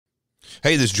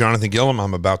Hey, this is Jonathan Gilliam.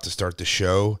 I'm about to start the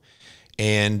show,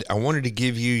 and I wanted to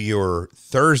give you your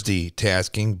Thursday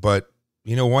tasking, but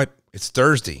you know what? It's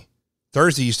Thursday.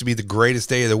 Thursday used to be the greatest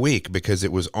day of the week because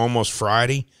it was almost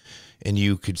Friday, and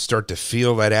you could start to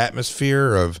feel that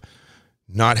atmosphere of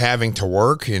not having to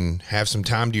work and have some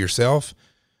time to yourself.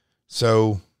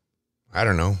 So, I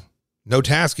don't know. No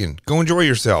tasking. Go enjoy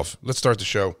yourself. Let's start the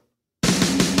show.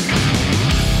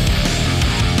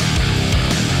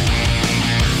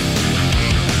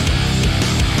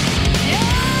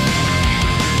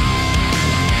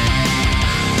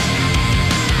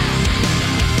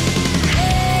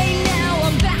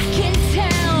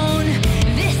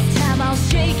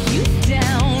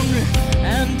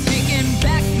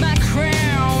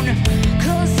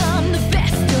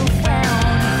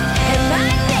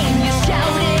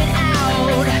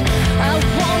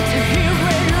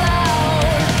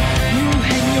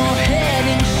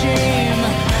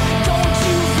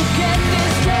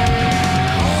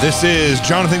 This is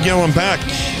Jonathan Gilliam back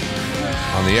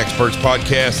on the Experts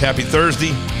Podcast. Happy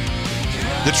Thursday.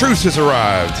 The truth has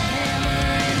arrived.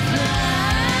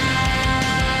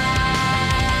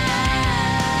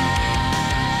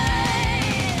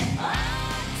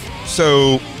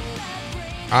 So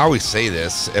I always say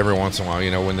this every once in a while,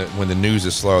 you know, when the news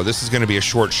is slow. This is going to be a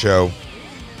short show.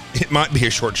 It might be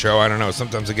a short show. I don't know.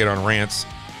 Sometimes I get on rants.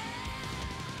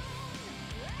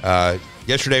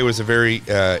 Yesterday was a very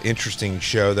interesting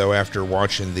show, though. After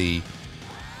watching the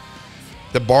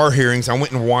bar hearings, I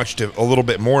went and watched a little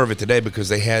bit more of it today because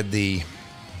they had the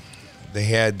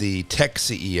tech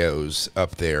CEOs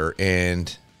up there,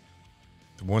 and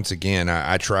once again,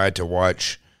 I tried to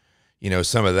watch, you know,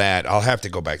 some of that. I'll have to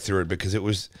go back through it because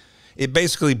it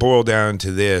basically boiled down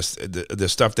to this. The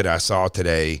stuff that I saw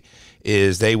today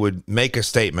is they would make a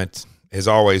statement, as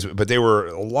always, but they were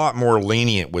a lot more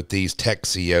lenient with these tech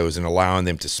CEOs and allowing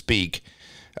them to speak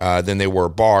than they were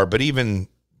bar. But even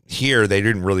here, they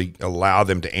didn't really allow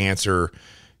them to answer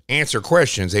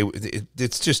questions.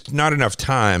 It's just not enough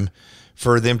time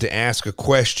for them to ask a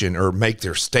question or make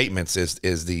their statements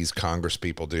as these Congress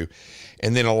people do,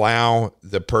 and then allow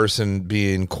the person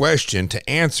being questioned to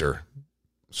answer.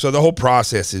 So the whole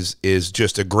process is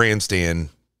just a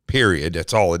grandstand, period.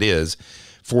 That's all it is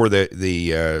for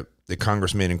the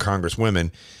congressmen and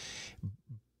congresswomen.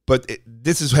 But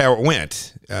this is how it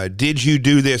went. Did you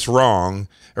do this wrong?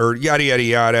 Or yada, yada,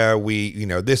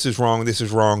 yada. This is wrong. This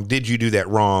is wrong. Did you do that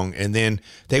wrong? And then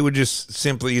they would just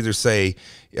simply either say,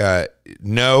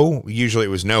 no. Usually it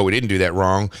was no, we didn't do that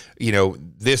wrong.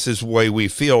 This is the way we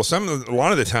feel. A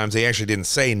lot of the times they actually didn't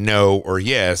say no or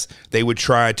yes. They would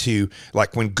try to,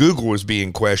 like when Google was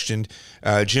being questioned,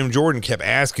 Jim Jordan kept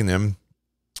asking them,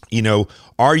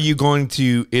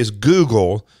 is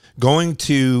Google going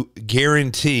to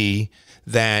guarantee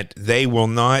that they will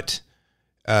not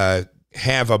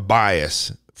have a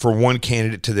bias for one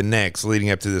candidate to the next leading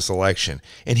up to this election?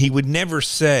 And he would never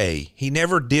say,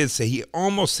 he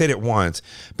almost said it once,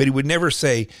 but he would never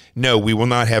say, no, we will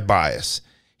not have bias.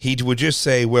 He would just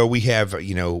say, well, we have,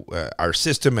 our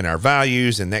system and our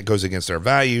values, and that goes against our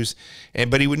values.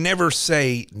 But he would never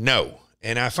say no.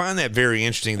 And I find that very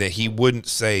interesting that he wouldn't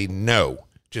say no.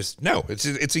 Just no.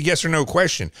 It's a yes or no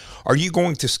question. Are you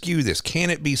going to skew this?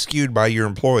 Can it be skewed by your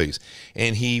employees?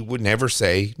 And he would never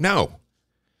say no.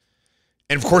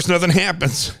 And of course, nothing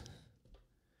happens.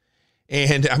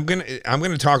 And I'm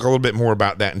gonna talk a little bit more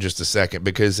about that in just a second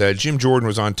because Jim Jordan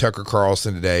was on Tucker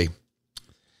Carlson today.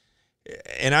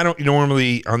 And I don't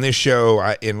normally on this show,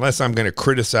 unless I'm going to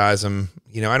criticize him,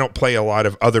 I don't play a lot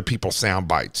of other people's sound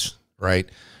bites, right?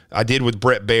 I did with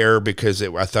Brett Baer because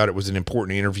I thought it was an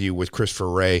important interview with Christopher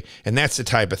Wray, and that's the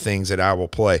type of things that I will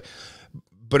play.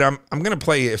 But I'm going to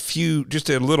play just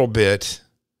a little bit,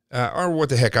 or what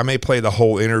the heck, I may play the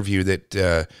whole interview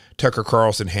that Tucker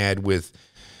Carlson had with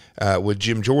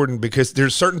Jim Jordan, because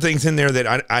there's certain things in there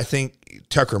that I think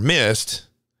Tucker missed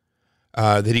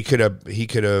that he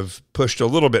could have pushed a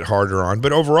little bit harder on.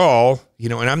 But overall,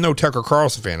 and I'm no Tucker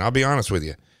Carlson fan, I'll be honest with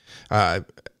you.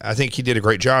 I think he did a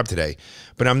great job today,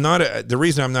 but the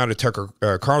reason I'm not a Tucker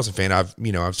Carlson fan,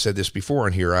 I've said this before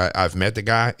on here. I've met the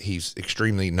guy. He's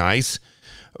extremely nice,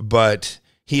 but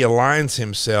he aligns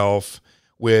himself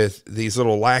with these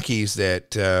little lackeys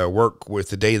that work with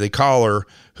the Daily Caller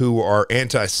who are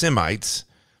anti-Semites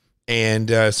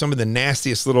and some of the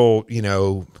nastiest little,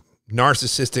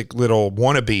 narcissistic little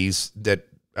wannabes that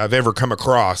I've ever come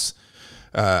across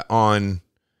on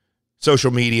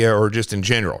social media or just in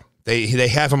general. They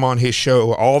have him on his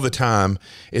show all the time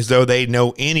as though they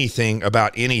know anything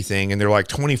about anything, and they're like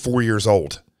 24 years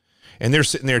old. And they're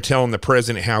sitting there telling the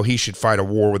president how he should fight a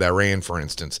war with Iran, for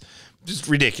instance. just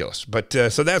ridiculous. But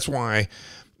so that's why,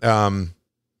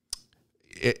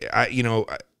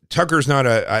 Tucker's not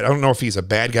I don't know if he's a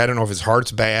bad guy. I don't know if his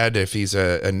heart's bad, if he's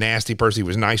a nasty person. He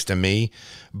was nice to me,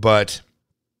 but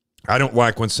I don't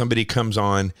like when somebody comes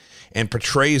on and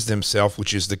portrays themselves,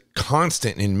 which is the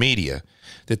constant in media,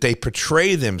 that they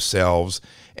portray themselves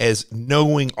as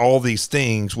knowing all these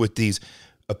things with these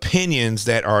opinions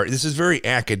that are, this is very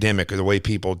academic, the way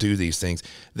people do these things.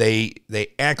 They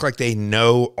act like they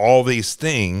know all these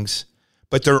things,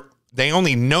 but they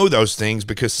only know those things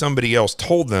because somebody else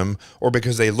told them or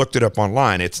because they looked it up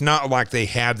online. It's not like they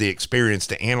have the experience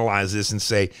to analyze this and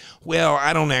say, well,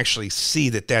 I don't actually see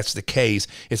that that's the case.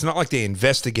 It's not like they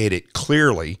investigate it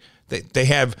clearly. They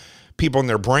have people in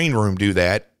their brain room do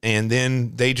that, and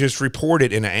then they just report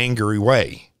it in an angry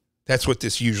way. That's what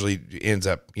this usually ends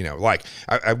up, like.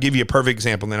 I'll give you a perfect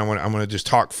example, and then I'm going to just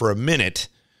talk for a minute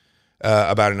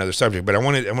about another subject. But I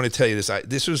want to tell you this.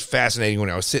 This was fascinating when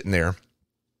I was sitting there.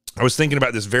 I was thinking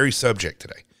about this very subject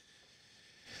today,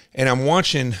 and I'm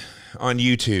watching on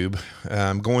YouTube,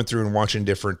 going through and watching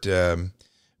different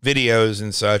videos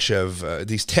and such of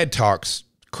these TED Talks.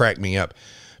 Crack me up,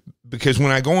 because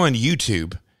when I go on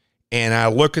YouTube and I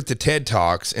look at the TED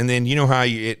Talks, and then you know how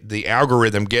the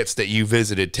algorithm gets that you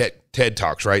visited TED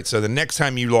Talks, right? So the next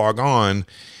time you log on,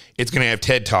 it's going to have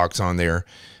TED Talks on there.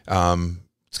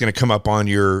 It's going to come up on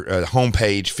your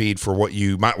homepage feed for what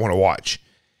you might want to watch.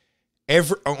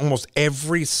 Almost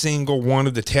every single one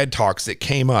of the TED Talks that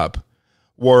came up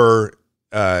were,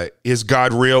 is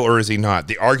God real or is he not?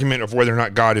 The argument of whether or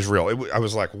not God is real. I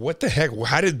was like, what the heck?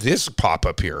 How did this pop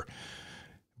up here?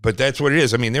 But that's what it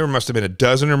is. I mean, there must have been a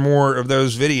dozen or more of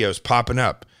those videos popping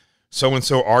up.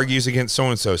 So-and-so argues against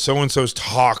so-and-so. So-and-so's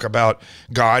talk about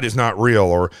God is not real,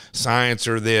 or science,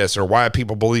 or this, or why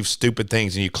people believe stupid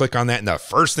things. And you click on that, and the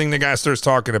first thing the guy starts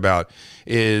talking about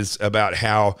is about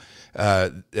how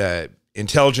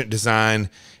intelligent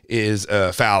design is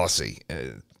a fallacy.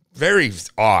 Very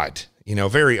odd,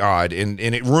 very odd. And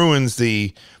it ruins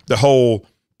the whole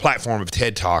platform of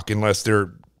TED Talk, unless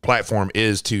their platform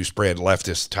is to spread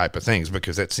leftist type of things,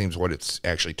 because that seems what it's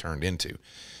actually turned into.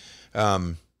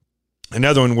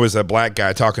 Another one was a black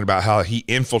guy talking about how he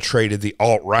infiltrated the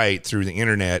alt-right through the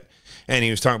internet. And he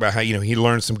was talking about how, he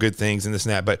learned some good things and this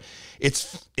and that. But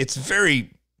it's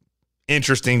very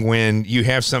interesting when you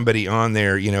have somebody on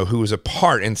there, who is a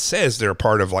part and says they're a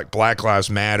part of like Black Lives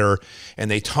Matter, and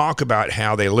they talk about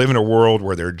how they live in a world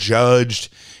where they're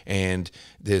judged and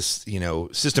this,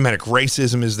 systematic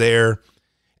racism is there.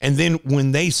 And then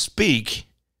when they speak,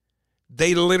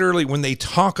 they literally, when they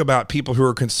talk about people who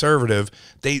are conservative,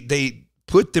 they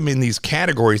put them in these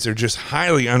categories. They're just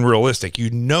highly unrealistic. You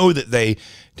know that they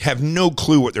have no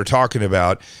clue what they're talking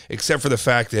about, except for the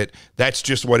fact that that's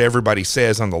just what everybody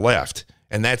says on the left.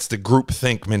 And that's the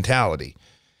groupthink mentality.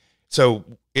 So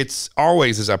it's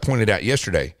always, as I pointed out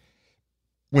yesterday,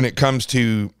 when it comes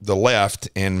to the left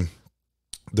and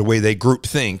the way they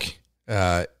groupthink,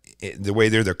 the way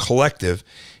they're the collective,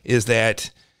 is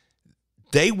that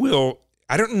they will,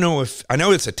 I know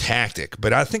it's a tactic,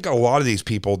 but I think a lot of these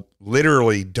people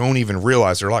literally don't even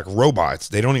realize they're like robots.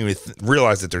 They don't even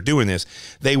realize that they're doing this.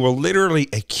 They will literally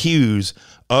accuse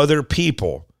other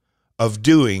people of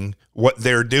doing what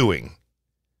they're doing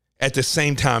at the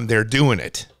same time they're doing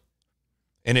it.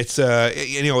 And it's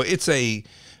it's a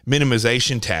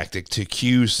minimization tactic to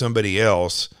accuse somebody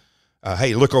else.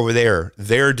 Hey, look over there.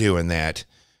 They're doing that.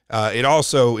 It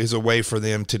also is a way for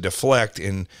them to deflect,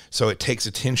 and so it takes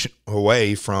attention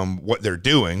away from what they're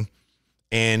doing,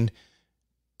 and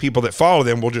people that follow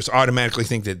them will just automatically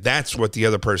think that that's what the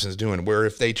other person is doing, where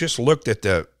if they just looked at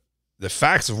the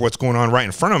facts of what's going on right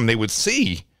in front of them, they would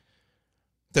see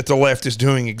that the left is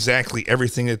doing exactly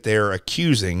everything that they're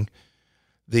accusing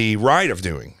the right of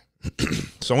doing.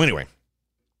 So anyway,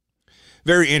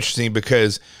 very interesting,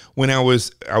 because when I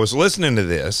was listening to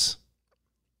this,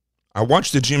 I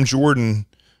watched the Jim Jordan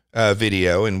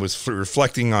video and was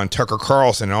reflecting on Tucker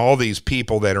Carlson and all these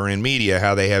people that are in media,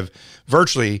 how they have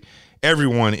virtually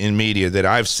everyone in media that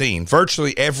I've seen,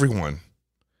 virtually everyone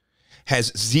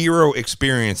has zero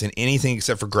experience in anything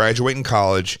except for graduating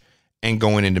college and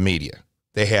going into media.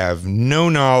 They have no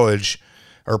knowledge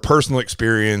or personal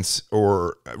experience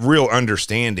or real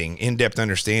understanding, in-depth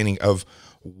understanding of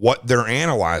what they're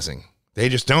analyzing. They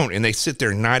just don't, and they sit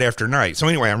there night after night. So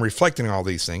anyway, I'm reflecting on all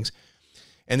these things.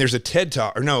 And there's a TED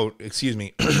Talk, or no, excuse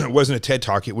me, it wasn't a TED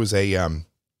Talk. It was an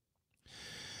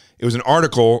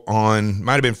article on,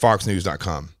 might have been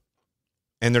foxnews.com.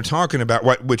 And they're talking about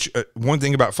one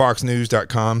thing about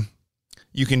foxnews.com,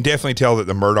 you can definitely tell that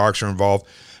the Murdochs are involved,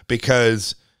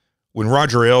 because when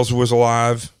Roger Ailes was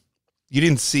alive, you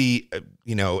didn't see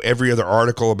every other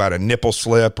article about a nipple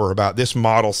slip or about this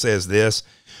model says this,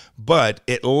 but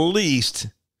at least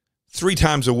 3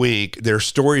 times a week, there's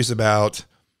stories about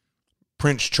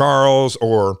Prince Charles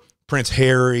or Prince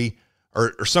Harry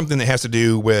or something that has to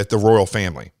do with the royal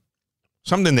family.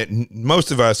 Something that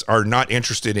most of us are not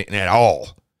interested in at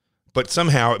all, but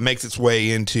somehow it makes its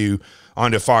way onto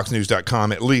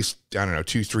foxnews.com at least,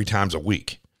 2-3 times a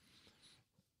week.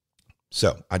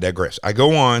 So I digress. I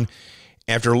go on.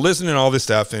 After listening to all this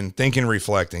stuff and thinking,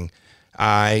 reflecting,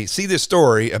 I see this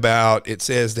story about, it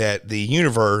says that the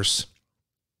universe,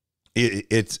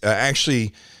 it's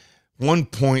actually one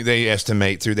point they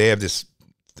estimate through, they have this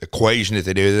equation that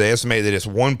they do, they estimate that it's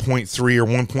 1.3 or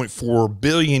 1.4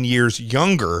 billion years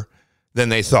younger than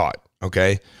they thought,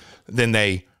 okay? Than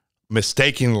they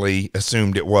mistakenly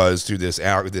assumed it was through this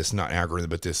not algorithm,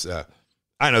 but this,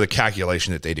 the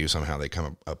calculation that they do, somehow they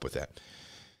come up with that.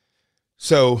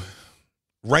 So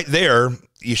right there,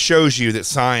 it shows you that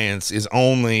science is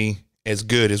only as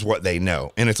good as what they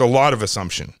know. And it's a lot of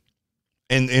assumption.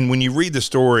 And when you read the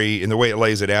story and the way it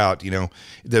lays it out,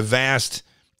 the vast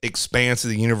expanse of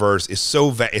the universe is so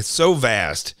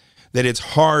vast that it's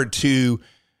hard to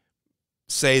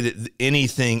say that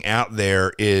anything out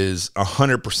there is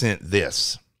 100%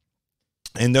 this.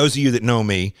 And those of you that know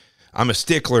me, I'm a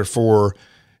stickler for,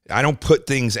 I don't put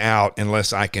things out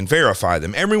unless I can verify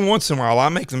them. Every once in a while, I'll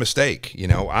make the mistake.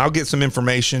 I'll get some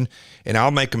information and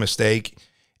I'll make a mistake,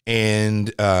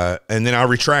 and then I'll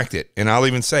retract it. And I'll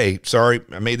even say, sorry,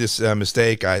 I made this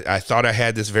mistake. I thought I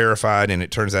had this verified, and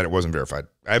it turns out it wasn't verified.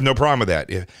 I have no problem with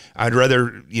that. I'd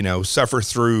rather, suffer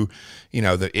through,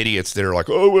 the idiots that are like,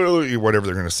 oh, well, whatever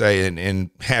they're going to say,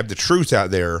 and have the truth out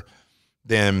there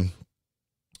than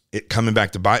it coming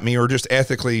back to bite me, or just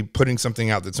ethically putting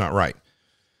something out that's not right.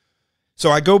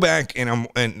 So I go back, and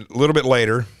a little bit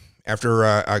later, after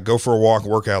I go for a walk,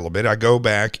 work out a little bit, I go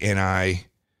back and I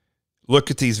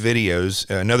look at these videos,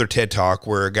 another TED Talk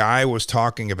where a guy was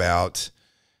talking about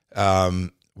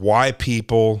why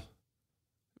people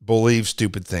believe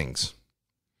stupid things.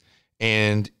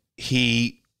 And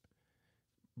he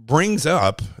brings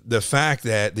up the fact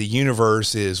that the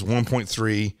universe is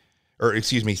 13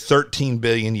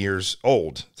 billion years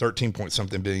old, 13 point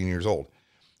something billion years old.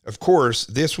 Of course,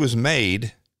 this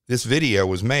video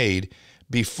was made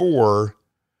before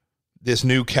this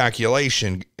new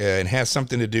calculation, and has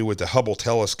something to do with the Hubble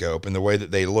telescope and the way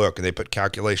that they look, and they put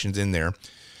calculations in there.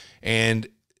 And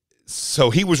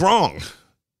so he was wrong.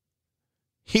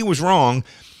 He was wrong.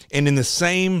 And in the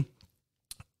same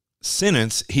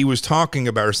sentence he was talking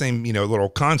about, or same, little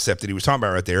concept that he was talking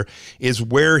about right there, is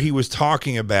where he was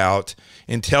talking about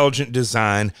intelligent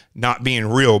design not being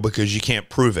real because you can't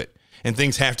prove it. And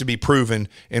things have to be proven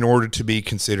in order to be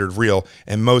considered real.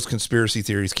 And most conspiracy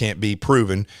theories can't be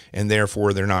proven, and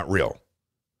therefore they're not real.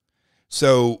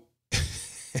 So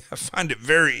I find it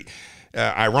very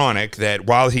ironic that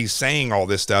while he's saying all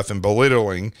this stuff and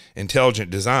belittling intelligent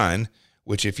design,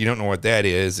 which if you don't know what that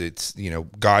is, it's,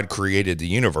 God created the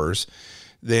universe,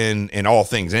 then, and all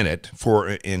things in it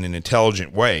in an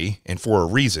intelligent way and for a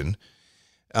reason.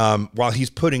 While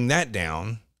he's putting that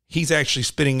down, he's actually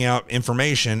spitting out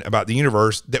information about the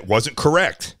universe that wasn't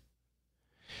correct.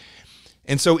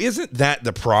 And so isn't that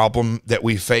the problem that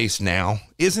we face now?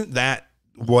 Isn't that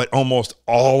what almost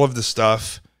all of the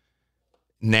stuff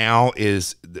now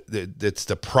is? That's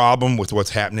the problem with what's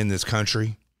happening in this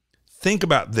country. Think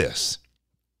about this.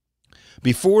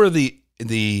 Before the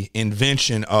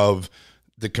invention of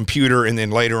the computer, and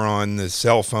then later on the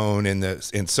cell phone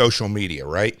and social media,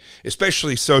 right?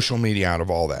 Especially social media out of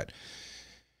all that.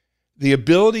 The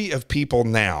ability of people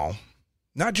now,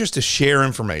 not just to share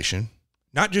information,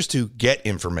 not just to get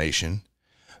information,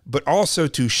 but also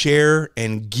to share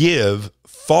and give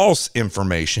false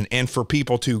information, and for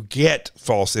people to get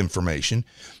false information,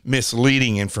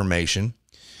 misleading information,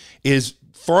 is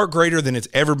far greater than it's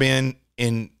ever been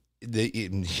in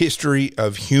history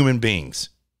of human beings.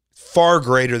 Far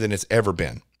greater than it's ever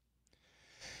been.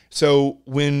 So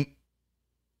when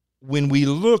we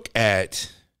look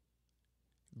at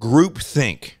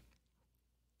groupthink,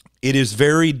 it is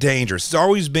very dangerous. It's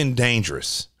always been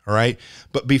dangerous, all right?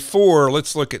 But before,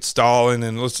 let's look at Stalin,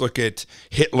 and let's look at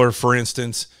Hitler, for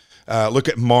instance. Look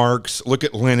at Marx, look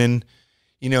at Lenin.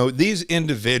 These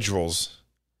individuals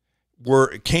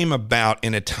came about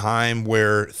in a time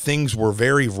where things were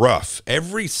very rough.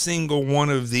 Every single one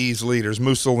of these leaders,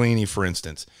 Mussolini, for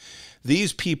instance,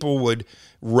 these people would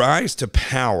rise to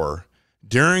power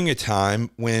during a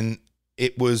time when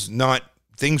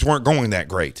things weren't going that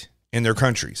great in their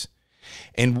countries.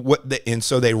 And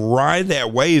so they ride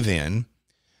that wave in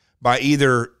by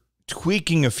either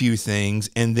tweaking a few things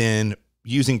and then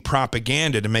using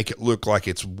propaganda to make it look like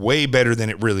it's way better than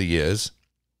it really is,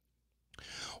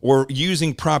 or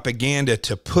using propaganda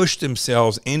to push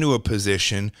themselves into a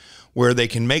position where they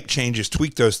can make changes,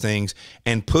 tweak those things,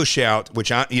 and push out,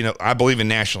 which I believe in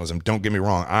nationalism. Don't get me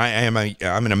wrong. I'm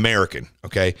an American,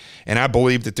 okay? And I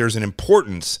believe that there's an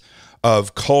importance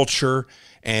of culture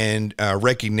and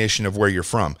recognition of where you're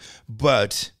from.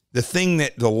 But the thing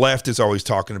that the left is always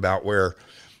talking about, where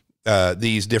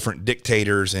these different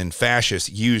dictators and fascists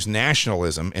use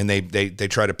nationalism, and they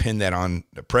try to pin that on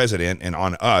the president and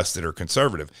on us that are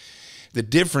conservative. The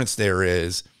difference there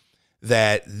is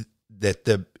that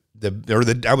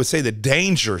I would say the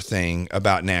danger thing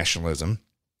about nationalism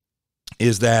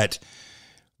is that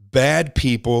bad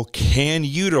people can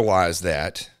utilize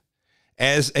that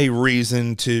as a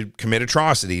reason to commit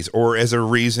atrocities, or as a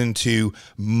reason to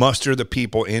muster the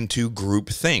people into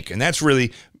groupthink. And that's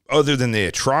really, other than the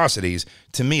atrocities,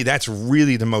 to me, that's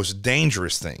really the most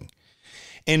dangerous thing.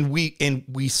 And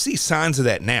we see signs of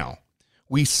that now.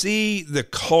 We see the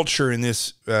culture in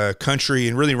this country,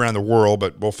 and really around the world,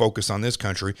 but we'll focus on this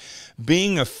country,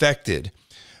 being affected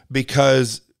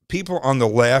because people on the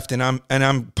left, and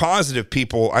I'm positive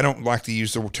people, I don't like to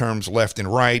use the terms left and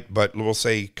right, but we'll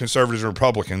say conservatives and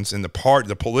Republicans, and the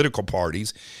political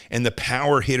parties and the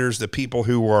power hitters, the people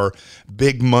who are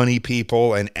big money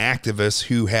people and activists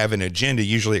who have an agenda,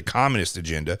 usually a communist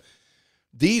agenda.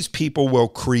 These people will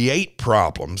create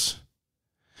problems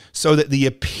so that the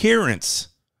appearance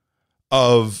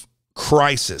of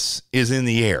crisis is in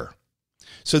the air,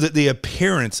 so that the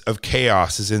appearance of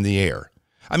chaos is in the air.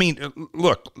 I mean,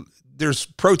 look, there's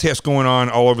protests going on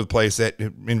all over the place that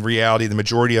in reality, the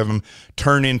majority of them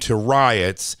turn into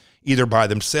riots, either by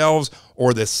themselves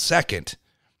or the second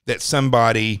that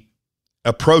somebody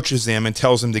approaches them and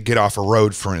tells them to get off a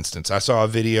road, for instance. I saw a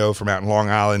video from out in Long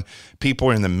Island. People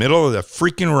are in the middle of the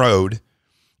freaking road,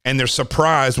 and they're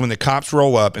surprised when the cops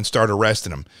roll up and start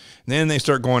arresting them. And then they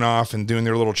start going off and doing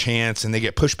their little chants, and they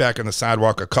get pushed back on the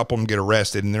sidewalk. A couple of them get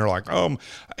arrested, and they're like, oh,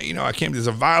 I can't, there's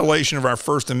a violation of our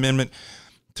First Amendment.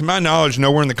 To my knowledge,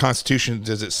 nowhere in the Constitution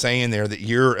does it say in there that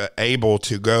you're able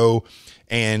to go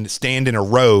and stand in a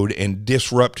road and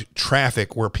disrupt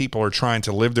traffic where people are trying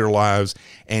to live their lives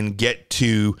and get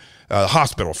to the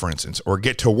hospital, for instance, or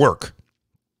get to work.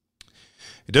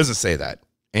 It doesn't say that.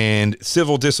 And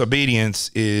civil disobedience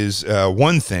is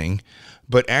one thing,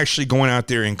 but actually going out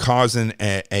there and causing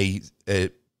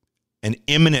an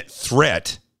imminent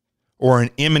threat or an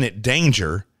imminent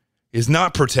danger is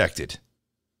not protected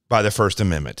by the First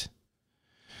Amendment.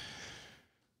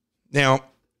 Now,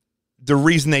 the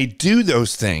reason they do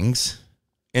those things,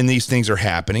 and these things are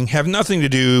happening, have nothing to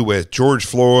do with George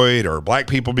Floyd or black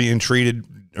people being treated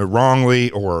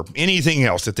wrongly or anything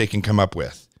else that they can come up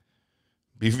with.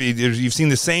 You've seen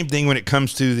the same thing when it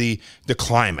comes to the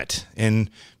climate and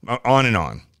on and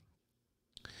on.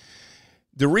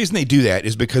 The reason they do that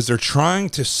is because they're trying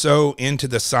to sow into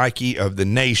the psyche of the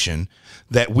nation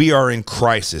that we are in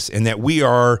crisis and that we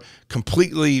are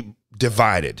completely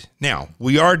divided. Now,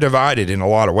 we are divided in a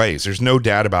lot of ways. There's no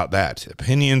doubt about that.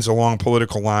 Opinions along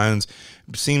political lines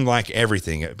seem like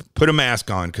everything. Put a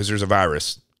mask on because there's a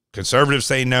virus. Conservatives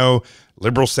say no.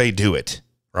 Liberals say do it,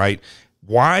 right?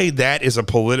 Why there's a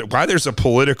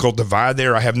political divide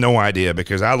there, I have no idea,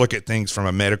 because I look at things from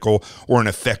a medical or an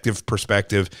effective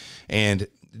perspective, and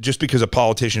just because a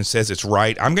politician says it's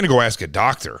right, I'm going to go ask a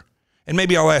doctor, and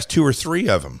maybe I'll ask 2 or 3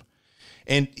 of them.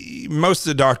 And most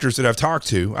of the doctors that I've talked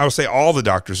to, I would say all the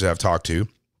doctors that I've talked to,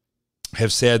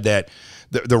 have said that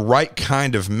the right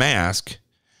kind of mask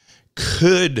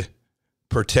could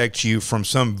protect you from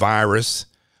some virus,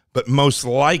 but most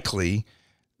likely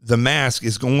the mask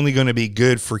is only going to be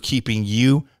good for keeping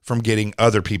you from getting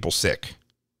other people sick,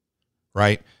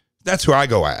 right? That's who I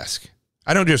go ask.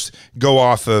 I don't just go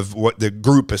off of what the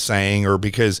group is saying, or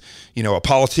because, a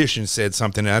politician said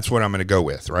something and that's what I'm going to go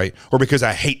with, right? Or because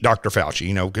I hate Dr.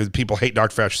 Fauci, because people hate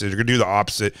Dr. Fauci, so they're going to do the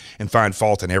opposite and find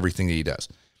fault in everything that he does.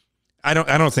 I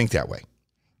don't think that way.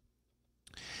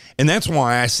 And that's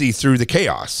why I see through the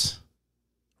chaos,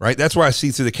 right? That's why I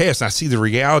see through the chaos, and I see the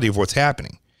reality of what's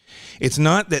happening. It's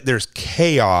not that there's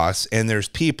chaos and there's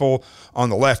people on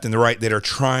the left and the right that are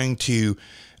trying to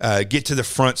get to the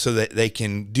front so that they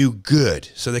can do good,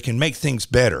 so they can make things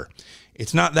better.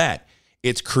 It's not that.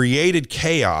 It's created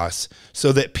chaos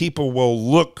so that people will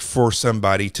look for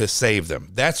somebody to save them.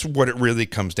 That's what it really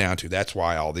comes down to. That's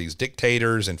why all these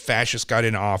dictators and fascists got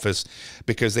in office,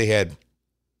 because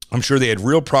I'm sure they had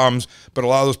real problems, but a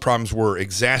lot of those problems were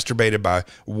exacerbated by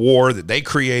war that they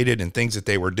created and things that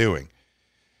they were doing.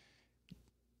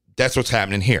 That's what's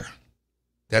happening here.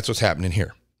 That's what's happening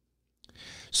here.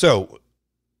 So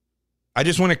I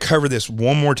just want to cover this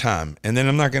one more time, and then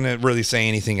I'm not going to really say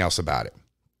anything else about it,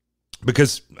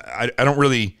 because I don't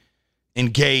really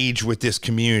engage with this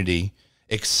community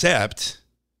except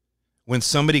when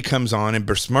somebody comes on and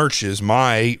besmirches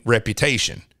my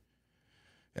reputation.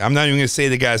 I'm not even going to say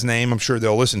the guy's name. I'm sure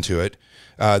they'll listen to it.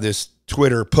 This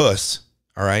Twitter puss,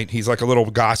 all right? He's like a little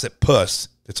gossip puss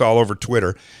that's all over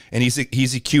Twitter, and he's a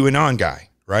QAnon guy,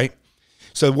 right?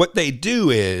 So what they do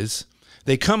is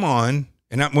they come on,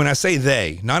 and when I say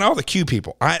they, not all the Q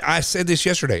people. I said this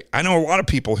yesterday. I know a lot of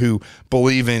people who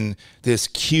believe in this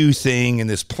Q thing and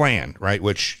this plan, right,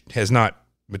 which has not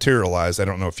materialized. I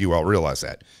don't know if you all realize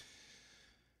that.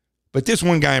 But this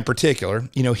one guy in particular,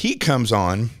 you know, he comes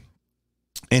on,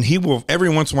 and he will every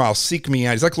once in a while seek me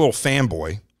out. He's like a little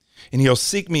fanboy, and he'll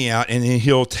seek me out, and then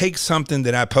he'll take something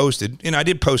that I posted. And I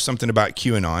did post something about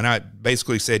QAnon. I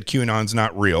basically said QAnon's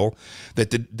not real, that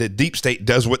the deep state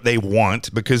does what they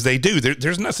want, because they do.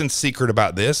 There's nothing secret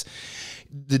about this.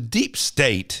 The deep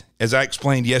state, as I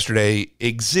explained yesterday,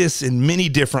 exists in many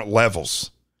different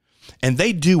levels, and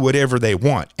they do whatever they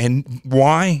want. And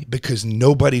why? Because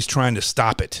nobody's trying to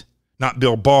stop it. Not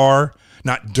Bill Barr,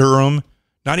 not Durham,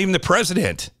 not even the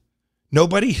president.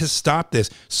 Nobody has stopped this.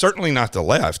 Certainly not the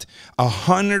left.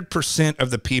 100%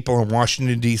 of the people in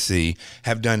Washington, D.C.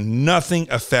 have done nothing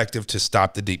effective to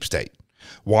stop the deep state.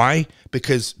 Why?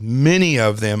 Because many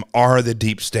of them are the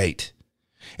deep state.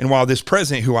 And while this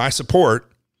president, who I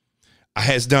support,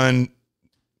 has done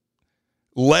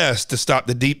less to stop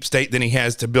the deep state than he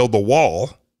has to build the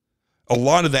wall, a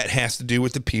lot of that has to do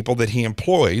with the people that he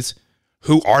employs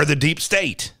who are the deep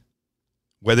state.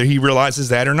 Whether he realizes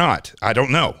that or not, I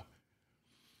don't know.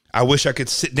 I wish I could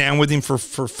sit down with him for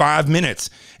 5 minutes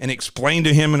and explain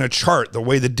to him in a chart the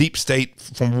way the deep state,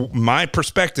 from my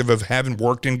perspective of having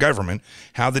worked in government,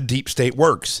 how the deep state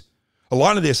works. A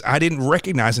lot of this I didn't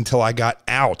recognize until I got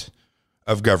out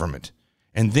of government.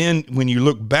 And then when you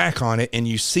look back on it and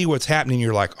you see what's happening,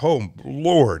 you're like, oh,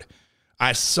 Lord,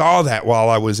 I saw that while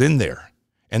I was in there.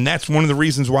 And that's one of the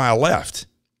reasons why I left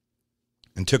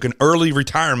and took an early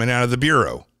retirement out of the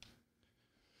Bureau.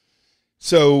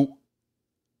 So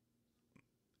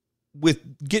with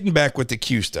getting back with the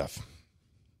Q stuff,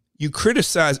 you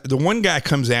criticize, the one guy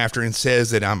comes after and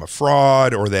says that I'm a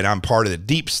fraud or that I'm part of the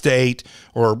deep state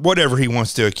or whatever he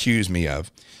wants to accuse me of.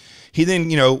 He then,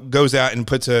 you know, goes out and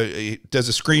does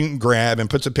a screen grab and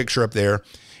puts a picture up there,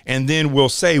 and then will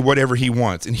say whatever he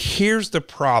wants. And here's the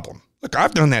problem. Look,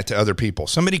 I've done that to other people.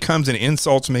 Somebody comes and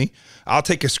insults me. I'll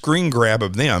take a screen grab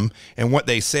of them and what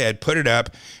they said, put it up,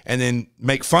 and then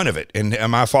make fun of it. And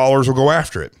my followers will go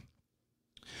after it.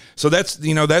 So that's,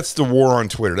 you know, that's the war on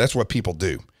Twitter. That's what people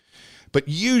do. But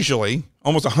usually,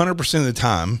 almost 100% of the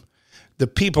time, the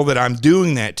people that I'm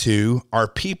doing that to are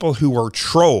people who are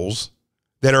trolls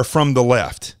that are from the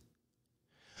left.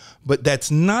 But that's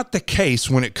not the case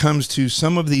when it comes to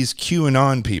some of these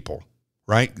QAnon people,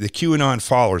 right? The QAnon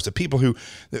followers, the people who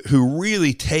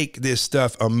really take this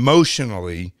stuff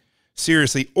emotionally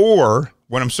seriously, or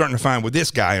what I'm starting to find with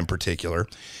this guy in particular,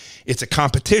 it's a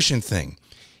competition thing.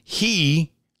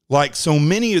 He, like so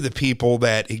many of the people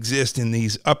that exist in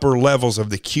these upper levels of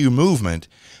the Q movement,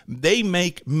 they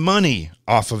make money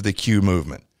off of the Q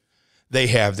movement. They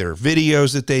have their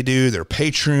videos that they do, their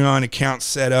Patreon accounts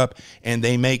set up, and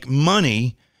they make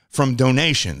money from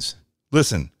donations.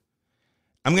 Listen,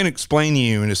 I'm going to explain to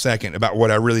you in a second about what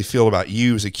I really feel about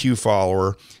you as a Q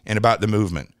follower and about the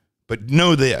movement. But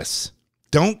know this,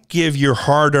 don't give your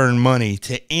hard-earned money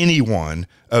to any one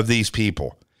of these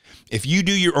people. If you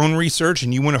do your own research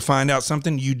and you want to find out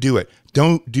something, you do it.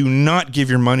 Do not give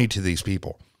your money to these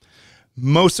people.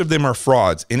 Most of them are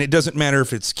frauds, and it doesn't matter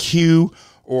if it's Q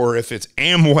or if it's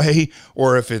Amway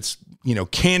or if it's, you know,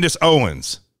 Candace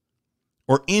Owens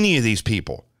or any of these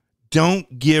people.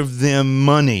 Don't give them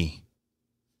money.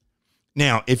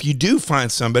 Now, if you do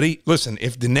find somebody, listen,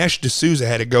 if Dinesh D'Souza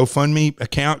had a GoFundMe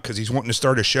account because he's wanting to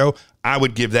start a show, I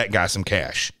would give that guy some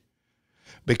cash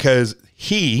because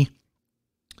he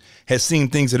has seen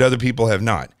things that other people have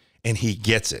not, and he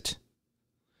gets it.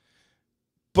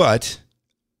 But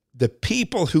the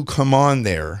people who come on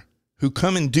there, who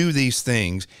come and do these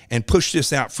things and push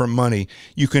this out for money,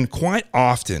 you can quite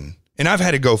often, and I've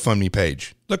had a GoFundMe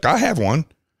page. Look, I have one.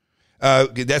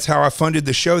 That's how I funded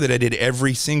the show that I did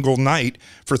every single night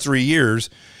for 3 years.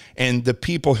 And the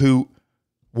people who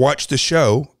watch the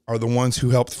show are the ones who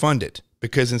helped fund it,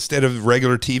 because instead of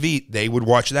regular TV, they would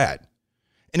watch that.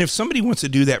 And if somebody wants to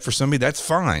do that for somebody, that's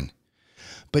fine.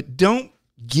 But don't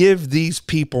give these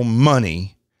people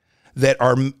money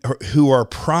who are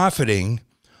profiting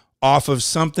off of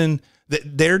something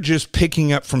that they're just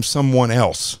picking up from someone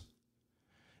else.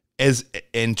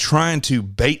 and trying to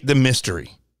bait the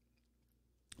mystery.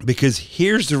 Because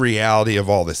here's the reality of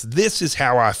all this. This is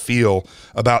how I feel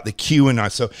about the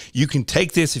QAnon. So you can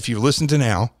take this if you've listened to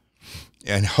now,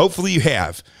 and hopefully you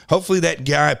have. Hopefully that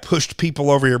guy pushed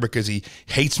people over here because he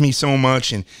hates me so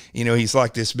much, and you know, he's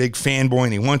like this big fanboy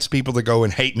and he wants people to go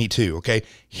and hate me too. Okay,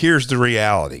 here's the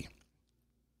reality.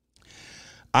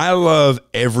 I love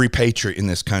every patriot in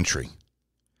this country.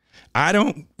 I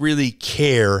don't really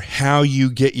care how you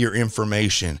get your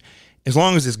information, as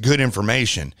long as it's good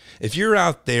information. If you're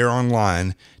out there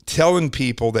online telling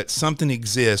people that something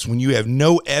exists when you have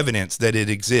no evidence that it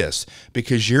exists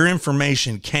because your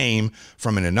information came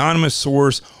from an anonymous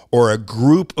source or a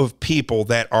group of people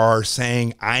that are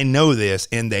saying, I know this,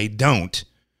 and they don't,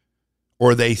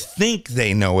 or they think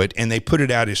they know it and they put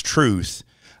it out as truth,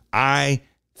 I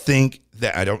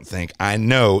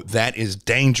know that is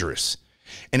dangerous.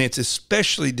 And it's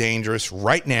especially dangerous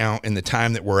right now in the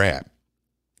time that we're at.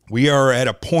 We are at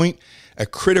a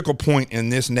critical point in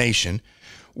this nation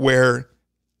where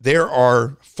there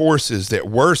are forces that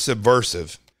were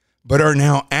subversive but are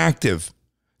now active.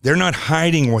 They're not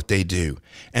hiding what they do,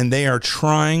 and they are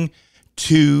trying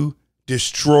to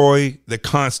destroy the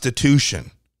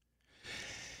Constitution.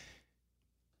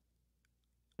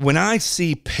 When I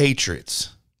see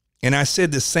patriots, and I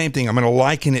said the same thing, I'm going to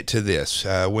liken it to this.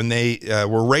 When they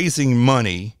were raising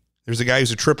money, there's a guy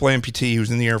who's a triple amputee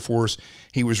who's in the Air Force.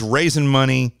 He was raising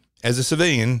money as a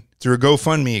civilian through a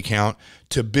GoFundMe account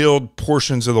to build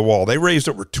portions of the wall. They raised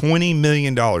over $20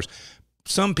 million.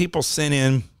 Some people sent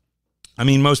in, I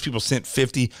mean, most people sent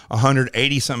 50,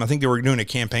 180 something. I think they were doing a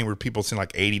campaign where people sent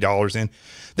like $80 in.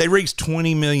 They raised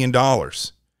 $20 million.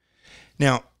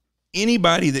 Now,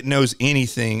 anybody that knows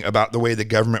anything about the way the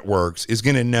government works is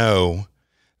going to know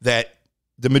that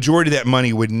the majority of that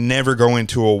money would never go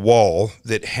into a wall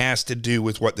that has to do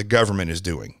with what the government is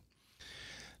doing.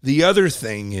 The other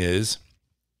thing is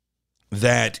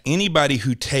that anybody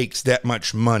who takes that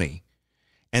much money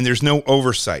and there's no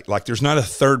oversight, like there's not a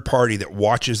third party that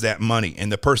watches that money,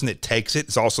 and the person that takes it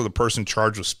is also the person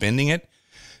charged with spending it,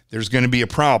 there's going to be a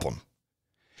problem.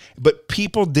 But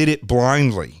people did it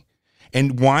blindly.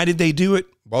 And why did they do it?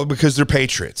 Well, because they're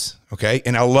patriots, okay?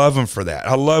 And I love them for that.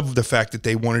 I love the fact that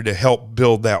they wanted to help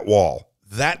build that wall.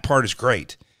 That part is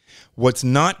great. What's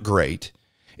not great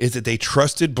is that they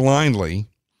trusted blindly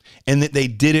and that they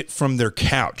did it from their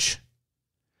couch.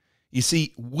 You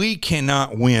see, we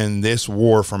cannot win this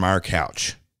war from our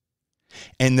couch.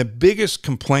 And the biggest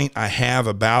complaint I have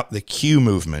about the Q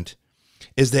movement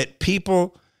is that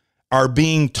people are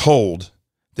being told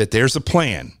that there's a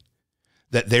plan,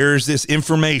 that there's this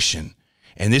information,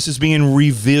 and this is being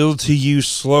revealed to you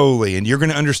slowly, and you're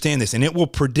going to understand this, and it will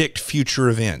predict future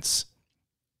events.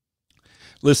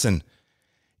 Listen,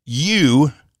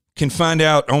 you can find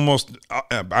out almost,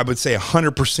 I would say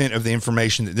 100% of the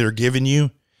information that they're giving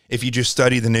you if you just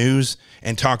study the news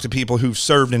and talk to people who've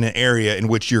served in an area in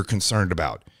which you're concerned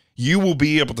about. You will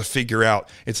be able to figure out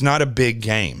it's not a big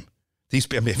game.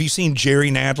 Have you seen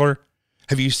Jerry Nadler?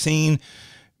 Have you seen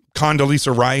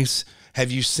Condoleezza Rice? Have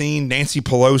you seen Nancy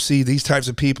Pelosi, these types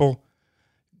of people?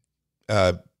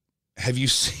 Have you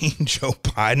seen Joe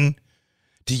Biden?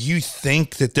 Do you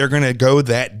think that they're going to go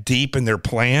that deep in their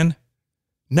plan?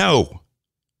 No.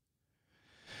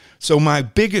 So my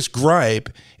biggest gripe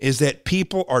is that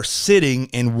people are sitting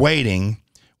and waiting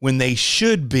when they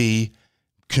should be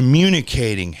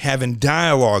communicating, having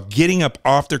dialogue, getting up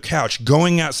off their couch,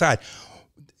 going outside.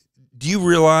 Do you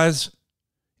realize,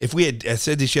 if we had, I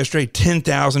said this yesterday,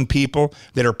 10,000 people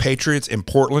that are patriots in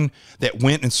Portland that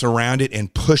went and surrounded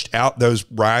and pushed out those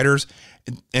rioters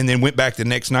and then went back the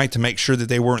next night to make sure that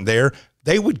they weren't there,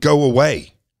 they would go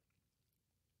away.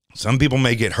 Some people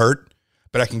may get hurt,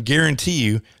 but I can guarantee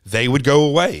you they would go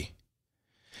away.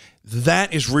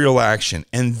 That is real action,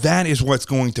 and that is what's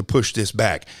going to push this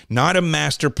back. Not a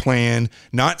master plan,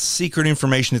 not secret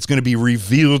information that's going to be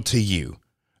revealed to you.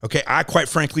 Okay, I quite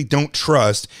frankly don't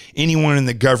trust anyone in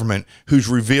the government who's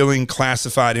revealing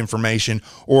classified information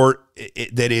or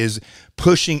that is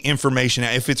pushing information,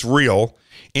 if it's real,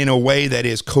 in a way that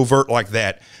is covert like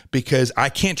that, because I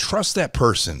can't trust that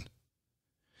person.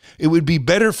 It would be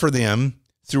better for them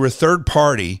through a third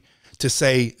party to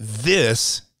say,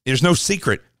 this, there's no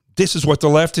secret. This is what the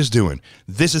left is doing.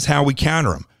 This is how we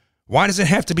counter them. Why does it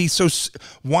have to be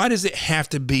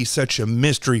such a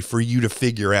mystery for you to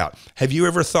figure out? Have you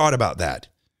ever thought about that?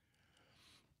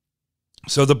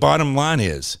 So the bottom line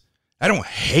is, I don't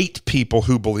hate people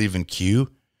who believe in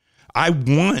Q. I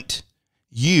want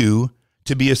you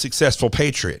to be a successful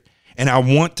patriot, and I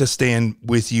want to stand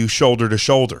with you shoulder to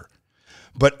shoulder.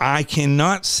 But I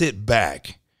cannot sit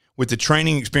back with the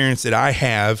training experience that I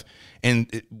have,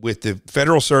 and with the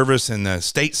federal service and the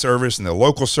state service and the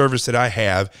local service that I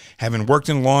have, having worked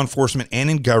in law enforcement and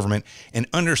in government, and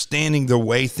understanding the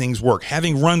way things work,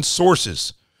 having run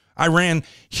sources. I ran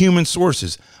human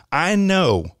sources. I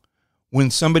know when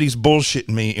somebody's bullshitting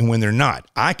me and when they're not.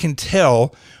 I can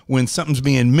tell when something's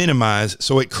being minimized,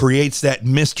 so it creates that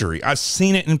mystery. I've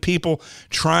seen it in people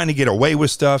trying to get away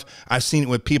with stuff. I've seen it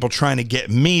with people trying to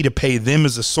get me to pay them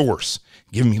as a source,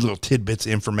 giving me little tidbits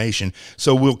of information,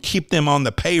 so we'll keep them on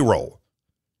the payroll.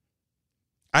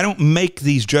 I don't make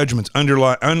these judgments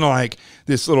unlike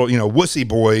this little, wussy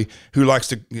boy who likes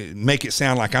to make it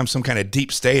sound like I'm some kind of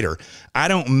deep stater. I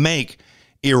don't make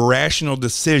irrational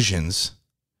decisions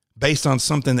based on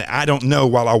something that I don't know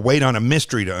while I wait on a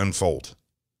mystery to unfold.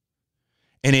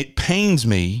 And it pains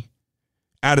me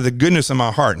out of the goodness of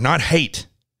my heart, not hate.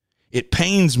 It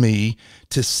pains me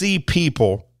to see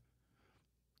people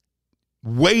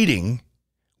waiting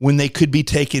when they could be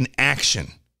taking action,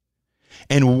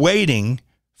 and waiting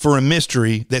for a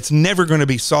mystery that's never going to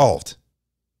be solved,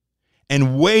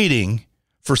 and waiting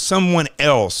for someone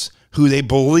else who they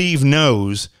believe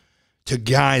knows to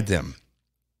guide them.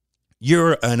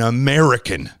 You're an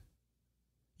American.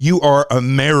 You are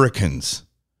Americans.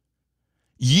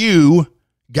 You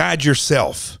guide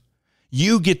yourself.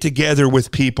 You get together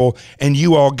with people and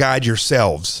you all guide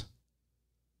yourselves.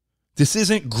 This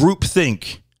isn't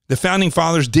groupthink. The founding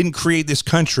fathers didn't create this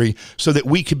country so that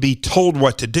we could be told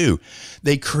what to do.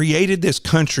 They created this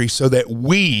country so that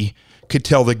we could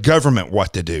tell the government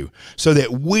what to do, so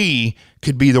that we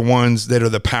could be the ones that are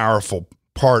the powerful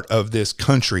part of this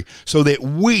country, so that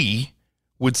we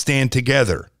would stand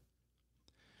together.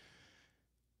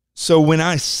 So when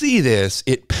I see this,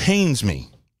 it pains me.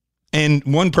 And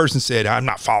one person said, I'm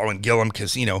not following Gilliam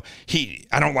because,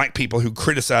 I don't like people who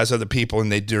criticize other people and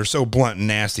they're so blunt and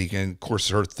nasty. And of course,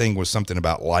 her thing was something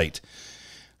about light.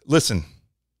 Listen,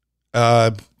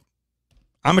 I'm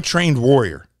a trained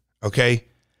warrior. Okay.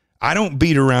 I don't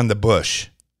beat around the bush.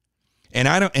 And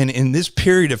and in this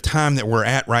period of time that we're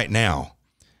at right now,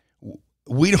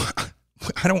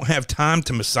 I don't have time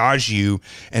to massage you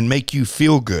and make you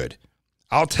feel good.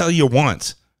 I'll tell you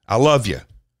once, I love you.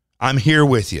 I'm here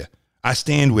with you. I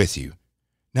stand with you.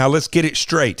 Now let's get it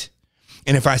straight.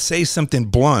 And if I say something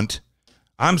blunt,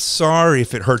 I'm sorry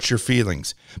if it hurts your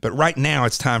feelings. But right now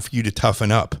it's time for you to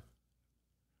toughen up.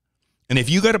 And if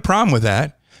you got a problem with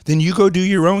that, then you go do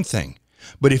your own thing.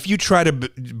 But if you try to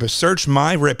besmirch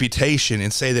my reputation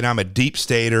and say that I'm a deep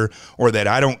stater or that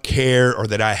I don't care or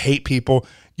that I hate people,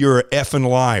 you're an effing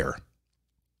liar.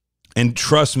 And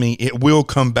trust me, it will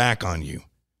come back on you.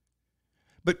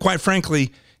 But quite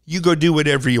frankly, you go do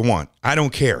whatever you want. I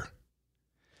don't care.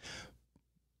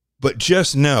 But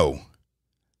just know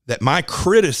that my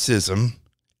criticism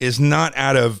is not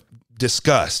out of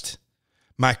disgust.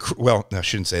 Well, I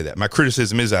shouldn't say that. My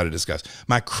criticism is out of disgust.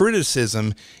 My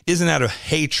criticism isn't out of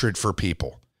hatred for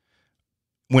people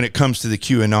when it comes to the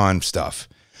QAnon stuff.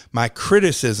 My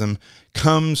criticism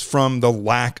comes from the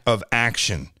lack of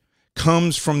action,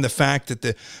 comes from the fact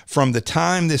that from the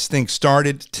time this thing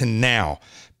started to now,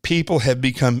 people have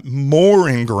become more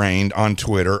ingrained on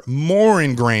Twitter, more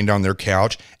ingrained on their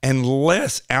couch, and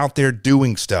less out there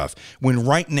doing stuff, when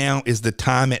right now is the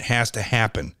time it has to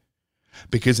happen.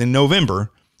 Because in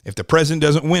November, if the president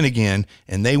doesn't win again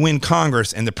and they win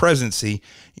Congress and the presidency,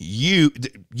 you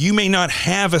may not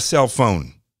have a cell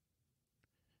phone.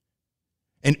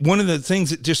 And one of the things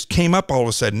that just came up all of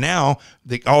a sudden now,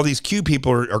 all these Q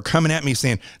people are coming at me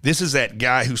saying, this is that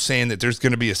guy who's saying that there's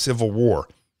going to be a civil war.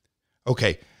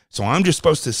 Okay, so I'm just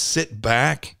supposed to sit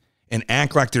back and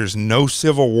act like there's no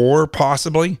civil war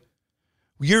possibly?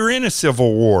 You're in a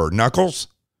civil war, Knuckles.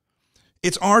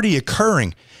 It's already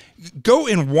occurring. Go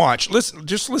and watch.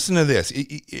 Just listen to this.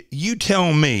 You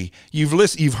tell me.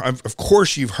 Of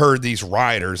course, you've heard these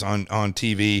rioters on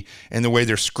TV and the way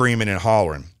they're screaming and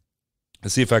hollering.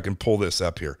 Let's see if I can pull this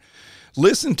up here.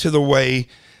 Listen to the way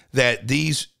that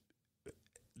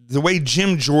the way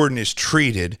Jim Jordan is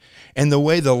treated and the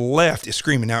way the left is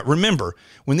screaming. Now, remember,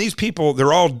 when these people,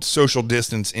 they're all social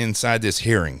distance inside this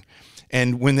hearing.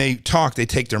 And when they talk, they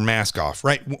take their mask off,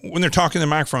 right? When they're talking to the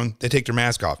microphone, they take their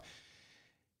mask off.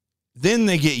 Then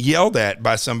they get yelled at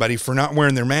by somebody for not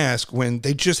wearing their mask when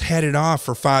they just had it off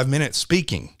for 5 minutes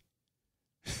speaking.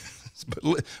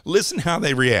 But listen how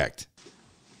they react.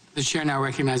 The chair now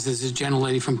recognizes the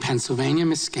gentlelady from Pennsylvania,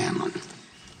 Ms. Scanlon.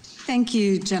 Thank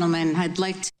you, gentlemen. I'd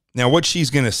like to... Now, what she's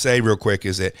going to say real quick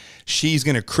is that she's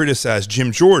going to criticize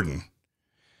Jim Jordan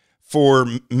for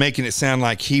making it sound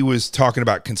like he was talking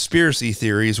about conspiracy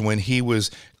theories when he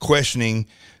was questioning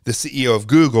the CEO of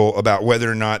Google about whether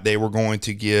or not they were going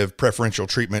to give preferential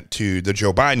treatment to the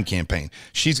Joe Biden campaign.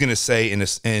 She's going to say in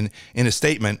a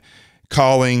statement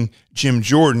calling Jim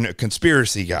Jordan a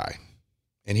conspiracy guy,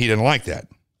 and he didn't like that.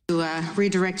 To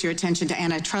redirect your attention to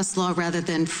antitrust law rather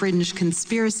than fringe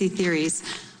conspiracy theories.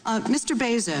 Mr.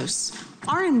 Bezos,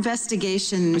 our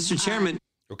investigation... Mr. Chairman.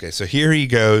 Okay, so here he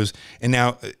goes. And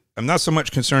now I'm not so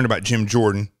much concerned about Jim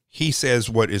Jordan. He says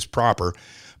what is proper.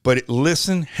 But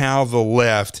listen how the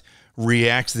left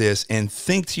reacts to this, and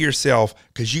think to yourself,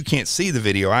 because you can't see the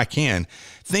video, I can.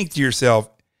 Think to yourself,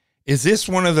 is this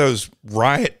one of those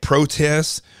riot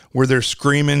protests where they're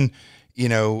screaming, you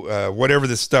know, whatever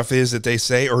the stuff is that they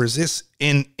say, or is this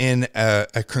in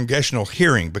a congressional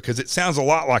hearing? Because it sounds a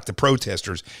lot like the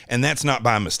protesters, and that's not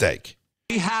by mistake.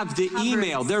 We have the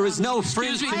email. There is no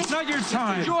fringe. It's not your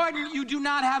time. Jordan, you do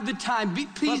not have the time.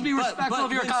 Please be respectful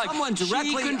of your colleague.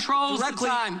 She controls the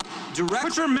time.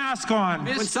 Put your mask on.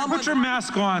 Put your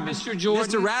mask on. Mr.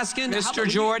 Jordan. Mr. Raskin. Mr.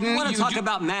 Jordan. You want to talk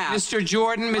about masks. Mr.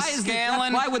 Jordan, Ms.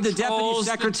 Scanlon. Why would the Deputy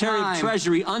Secretary of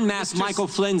Treasury unmask Michael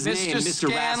Flynn's name, Mr.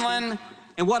 Raskin?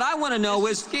 And what I want to know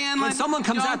is, when someone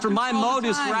comes after my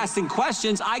motives for asking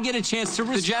questions, I get a chance to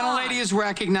respond. The gentlelady is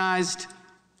recognized.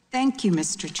 Thank you,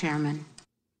 Mr. Chairman.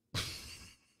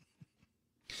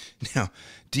 Now,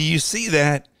 do you see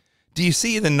that? Do you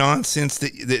see the nonsense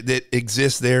that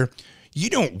exists there?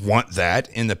 You don't want that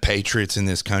in the patriots in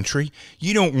this country.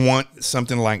 You don't want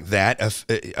something like that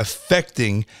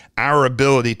affecting our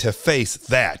ability to face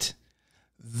that.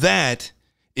 That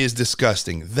is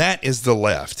disgusting. That is the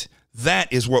left.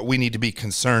 That is what we need to be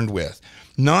concerned with.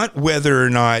 Not whether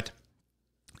or not,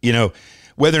 you know,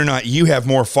 whether or not you have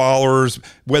more followers,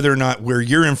 whether or not where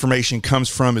your information comes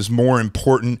from is more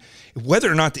important,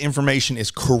 whether or not the information is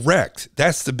correct.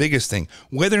 That's the biggest thing.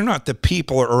 Whether or not the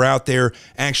people are out there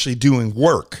actually doing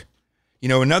work. You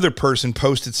know, another person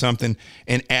posted something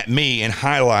and at me and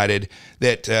highlighted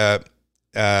that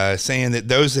saying that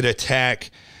those that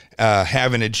attack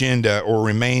have an agenda or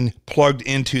remain plugged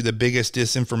into the biggest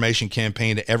disinformation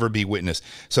campaign to ever be witnessed.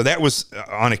 So that was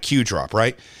on a Q drop,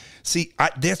 right? See,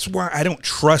 that's why I don't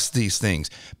trust these things,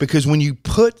 because when you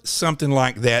put something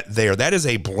like that there, that is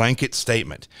a blanket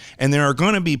statement. And there are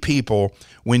going to be people,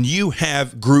 when you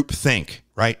have groupthink,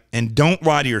 right? And don't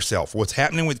lie to yourself. What's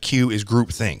happening with Q is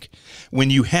groupthink. When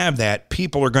you have that,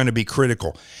 people are going to be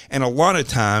critical. And a lot of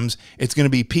times it's going to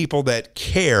be people that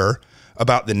care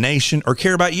about the nation or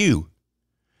care about you.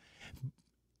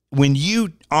 When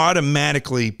you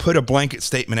automatically put a blanket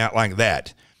statement out like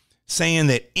that, saying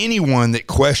that anyone that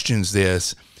questions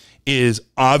this is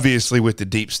obviously with the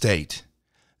deep state,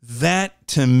 that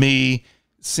to me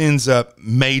sends up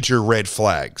major red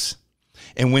flags.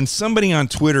 And when somebody on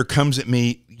Twitter comes at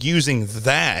me using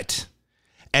that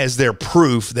as their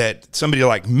proof that somebody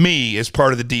like me is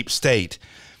part of the deep state,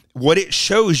 what it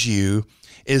shows you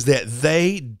is that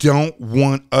they don't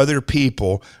want other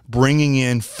people bringing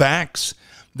in facts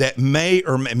that may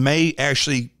or may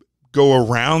actually go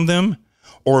around them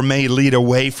or may lead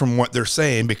away from what they're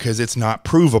saying because it's not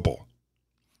provable.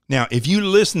 Now, if you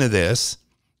listen to this,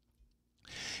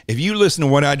 if you listen to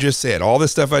what I just said, all the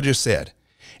stuff I just said,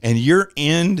 and your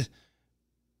end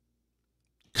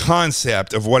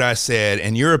concept of what I said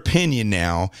and your opinion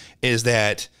now is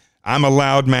that I'm a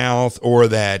loudmouth or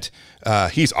that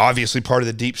he's obviously part of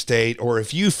the deep state, or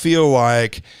if you feel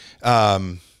like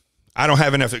I don't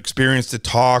have enough experience to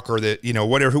talk, or that, you know,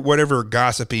 whatever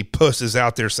gossipy puss is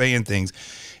out there saying things,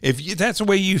 if that's the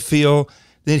way you feel,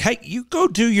 then hey, you go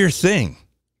do your thing.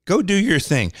 Go do your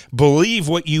thing. Believe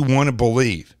what you want to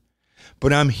believe.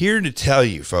 But I'm here to tell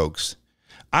you, folks,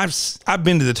 I've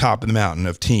been to the top of the mountain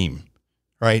of team,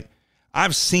 right?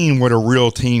 I've seen what a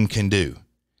real team can do.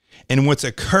 And what's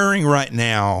occurring right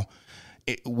now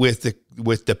with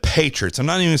the patriots, I'm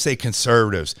not even going to say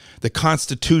conservatives, the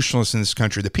constitutionalists in this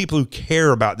country, the people who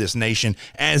care about this nation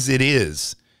as it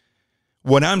is,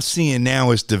 what I'm seeing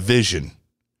now is division.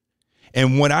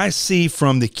 And what I see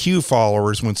from the Q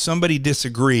followers, when somebody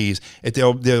disagrees,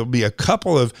 there'll be a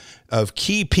couple of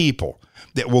key people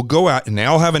that will go out, and they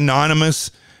all have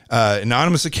anonymous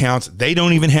accounts. They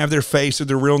don't even have their face or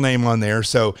their real name on there.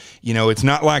 So, you know, it's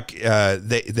not like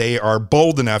they are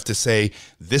bold enough to say,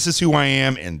 this is who I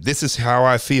am and this is how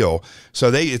I feel. So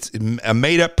it's a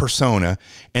made up persona,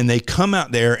 and they come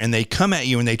out there and they come at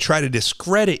you and they try to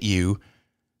discredit you,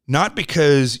 not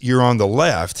because you're on the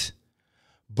left,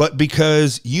 but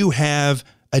because you have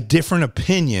a different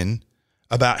opinion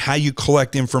about how you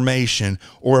collect information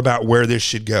or about where this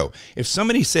should go. If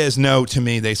somebody says no to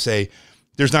me, they say,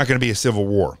 there's not going to be a civil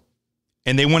war.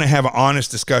 and they want to have an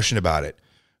honest discussion about it,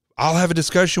 I'll have a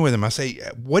discussion with them. I say,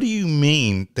 what do you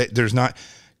mean that there's not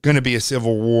going to be a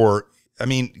civil war? I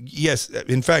mean, yes.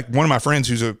 In fact, one of my friends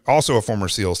who's also a former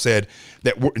SEAL said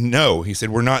that no, he said,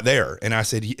 we're not there. And I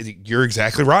said, you're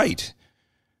exactly right.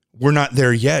 We're not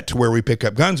there yet to where we pick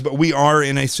up guns, but we are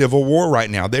in a civil war right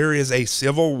now. There is a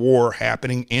civil war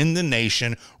happening in the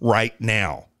nation right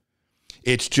now.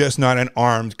 It's just not an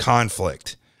armed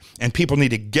conflict. And people need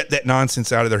to get that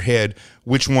nonsense out of their head,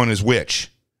 which one is which.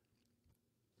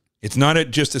 It's not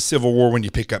just a civil war when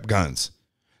you pick up guns.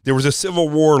 There was a civil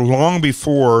war long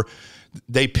before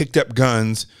they picked up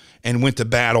guns and went to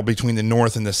battle between the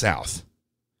North and the South.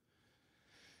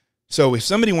 So if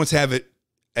somebody wants to have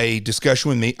a discussion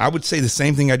with me, I would say the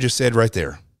same thing I just said right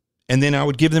there. And then I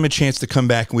would give them a chance to come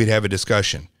back and we'd have a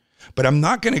discussion. But I'm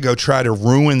not going to go try to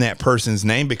ruin that person's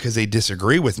name because they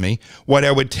disagree with me. What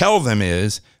I would tell them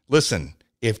is, listen,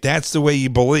 if that's the way you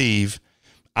believe,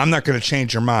 I'm not going to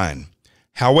change your mind.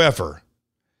 However,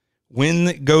 when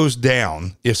it goes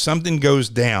down, if something goes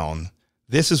down,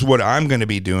 this is what I'm going to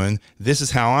be doing. This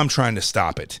is how I'm trying to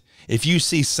stop it. If you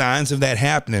see signs of that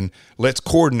happening, let's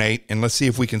coordinate and let's see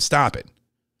if we can stop it.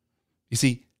 You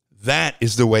see, that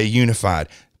is the way unified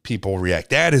people react.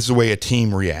 That is the way a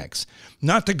team reacts.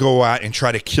 Not to go out and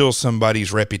try to kill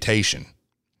somebody's reputation.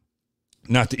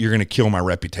 Not that you're going to kill my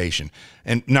reputation,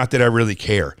 and not that I really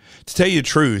care. To tell you the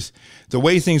truth, the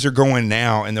way things are going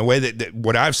now and the way that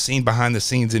what I've seen behind the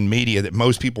scenes in media that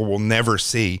most people will never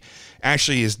see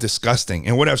actually is disgusting.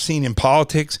 And what I've seen in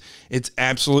politics, it's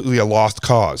absolutely a lost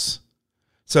cause.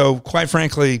 So quite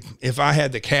frankly, if I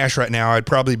had the cash right now, I'd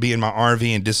probably be in my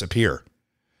RV and disappear,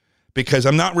 because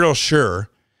I'm not real sure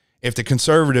if the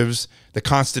conservatives, the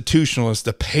constitutionalists,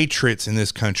 the patriots in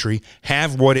this country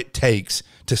have what it takes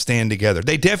to stand together.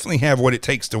 They definitely have what it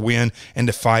takes to win and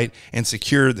to fight and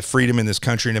secure the freedom in this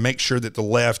country, and to make sure that the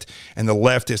left and the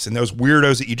leftists and those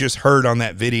weirdos that you just heard on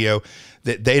that video,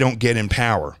 that they don't get in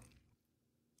power.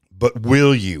 But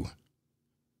will you?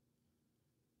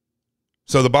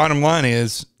 So the bottom line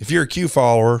is, if you're a Q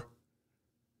follower,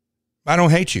 I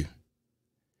don't hate you.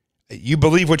 You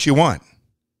believe what you want,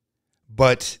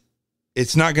 but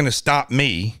it's not going to stop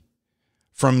me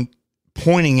from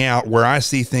pointing out where I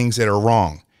see things that are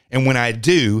wrong. And when I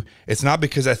do, it's not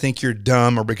because I think you're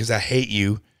dumb or because I hate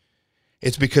you.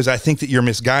 It's because I think that you're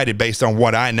misguided based on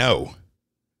what I know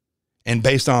and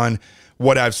based on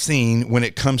what I've seen when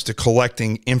it comes to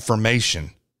collecting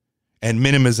information and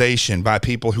minimization by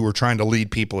people who are trying to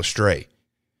lead people astray.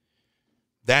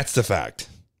 That's the fact.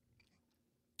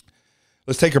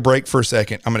 Let's take a break for a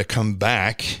second. I'm going to come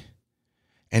back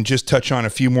and just touch on a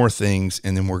few more things,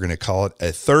 and then we're going to call it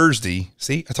a Thursday.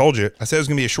 See, I told you. I said it was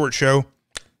going to be a short show.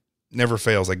 Never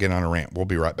fails. I get on a rant. We'll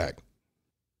be right back.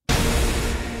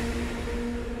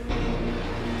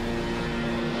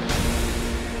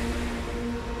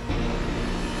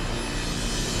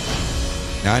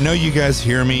 Now, I know you guys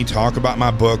hear me talk about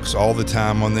my books all the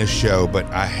time on this show, but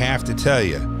I have to tell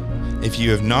you, if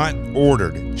you have not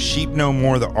ordered Sheep No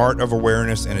More, The Art of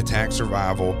Awareness and Attack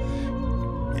Survival,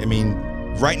 I mean,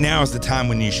 right now is the time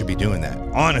when you should be doing that.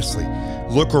 Honestly,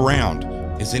 look around.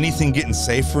 Is anything getting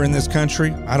safer in this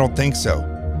country? I don't think so.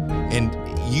 And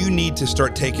you need to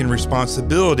start taking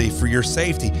responsibility for your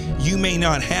safety. You may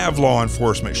not have law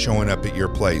enforcement showing up at your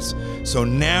place. So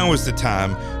now is the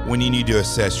time when you need to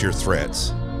assess your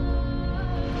threats.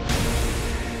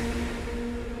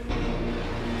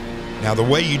 Now, the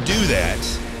way you do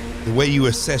that, the way you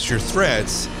assess your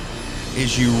threats,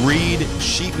 is you read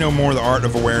Sheep No More, The Art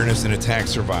of Awareness and Attack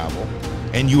Survival,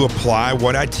 and you apply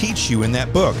what I teach you in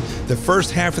that book. The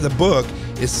first half of the book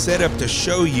is set up to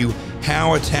show you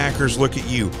how attackers look at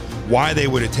you, why they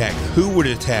would attack, who would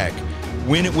attack,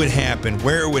 when it would happen,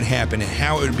 where it would happen, and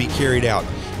how it would be carried out.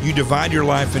 You divide your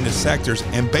life into sectors,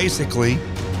 and basically,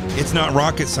 it's not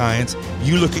rocket science.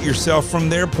 You look at yourself from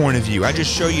their point of view. I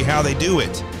just show you how they do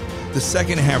it. The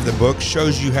second half of the book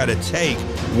shows you how to take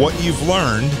what you've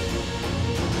learned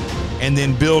and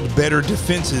then build better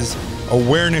defenses,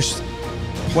 awareness,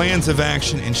 plans of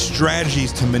action, and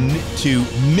strategies to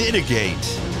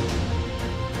mitigate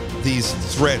these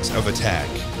threats of attack.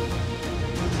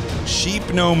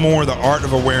 Sheep No More, The Art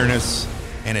of Awareness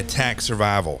and Attack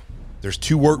Survival. There's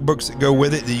 2 workbooks that go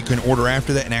with it that you can order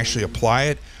after that and actually apply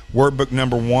it. Workbook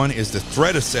number 1 is the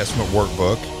Threat Assessment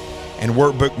Workbook, and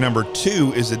workbook number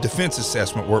 2 is the Defense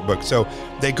Assessment Workbook. So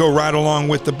they go right along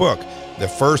with the book. The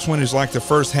first one is like the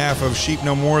first half of Sheep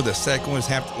No More. The second one is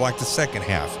like the second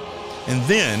half. And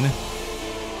then,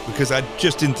 because I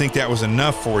just didn't think that was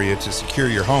enough for you to secure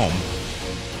your home,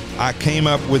 I came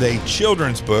up with a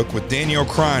children's book with Danielle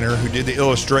Kreiner, who did the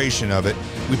illustration of it.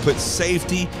 We put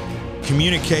safety,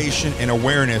 communication, and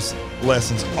awareness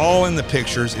lessons all in the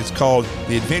pictures. It's called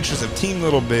The Adventures of Team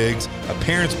Little Bigs, a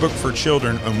parent's book for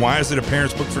children. And why is it a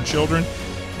parent's book for children?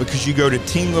 Because you go to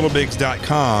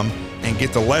teamlittlebigs.com and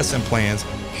get the lesson plans,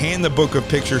 hand the book of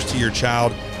pictures to your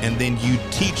child, and then you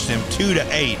teach them 2 to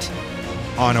 8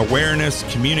 on awareness,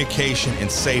 communication, and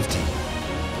safety.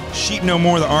 Sheep No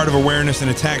More, The Art of Awareness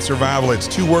and Attack Survival. It's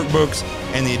 2 workbooks,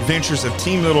 and The Adventures of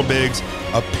Team Little Bigs,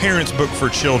 a parent's book for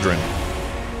children.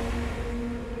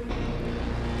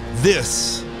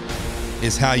 This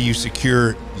is how you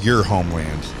secure your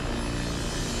homeland.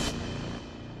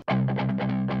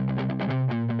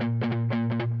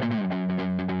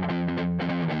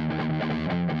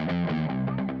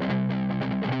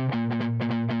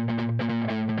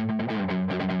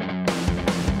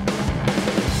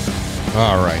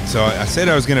 All right, so I said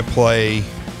I was going to play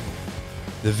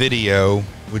the video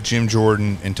with Jim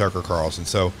Jordan and Tucker Carlson.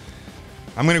 So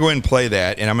I'm going to go ahead and play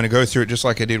that, and I'm going to go through it just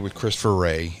like I did with Christopher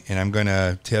Wray, and I'm going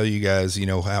to tell you guys, you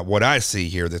know, what I see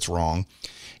here that's wrong.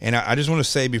 And I just want to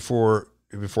say before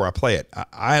I play it,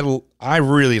 I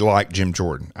really like Jim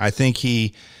Jordan. I think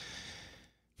I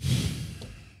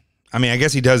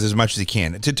guess he does as much as he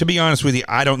can. To be honest with you,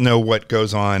 I don't know what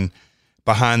goes on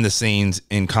behind the scenes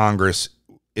in Congress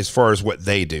as far as what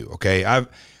they do. Okay.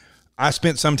 I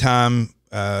spent some time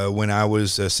when I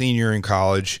was a senior in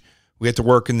college. We had to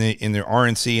work in the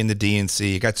RNC and the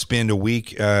DNC. I got to spend a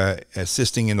week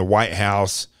assisting in the White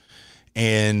House,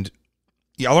 and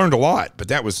I learned a lot, but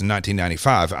that was in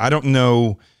 1995. I don't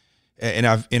know. And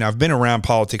I've been around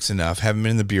politics enough, haven't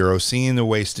been in the Bureau, seeing the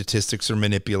way statistics are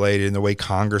manipulated and the way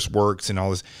Congress works and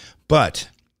all this, but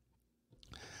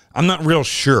I'm not real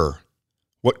sure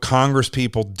what Congress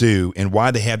people do and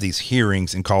why they have these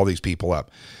hearings and call these people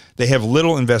up. They have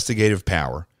little investigative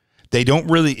power. They don't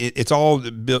really, it's all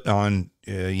built on,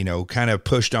 kind of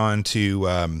pushed on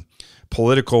to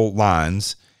political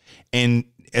lines. And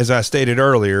as I stated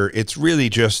earlier, it's really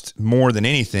just more than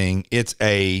anything, it's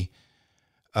a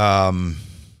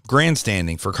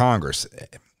grandstanding for Congress.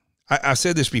 I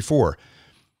said this before.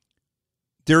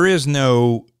 There is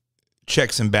no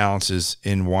checks and balances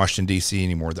in Washington, D.C.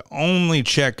 anymore. The only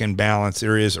check and balance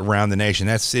there is around the nation,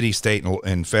 that's city, state,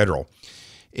 and federal,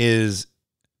 is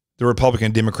the Republican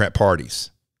and Democrat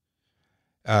parties.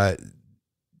 There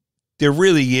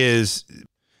really is,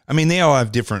 they all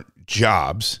have different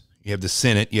jobs. You have the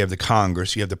Senate, you have the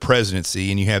Congress, you have the presidency,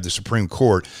 and you have the Supreme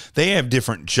Court. They have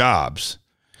different jobs.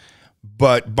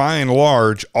 But by and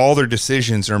large, all their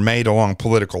decisions are made along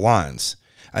political lines.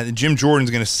 Jim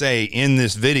Jordan's going to say in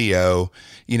this video,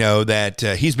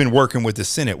 that he's been working with the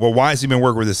Senate. Well, why has he been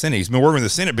working with the Senate? He's been working with the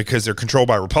Senate because they're controlled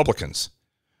by Republicans,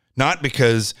 not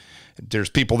because there's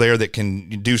people there that can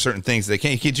do certain things.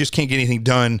 He just can't get anything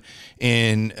done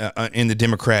in the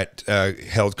Democrat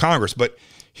held Congress. But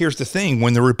here's the thing: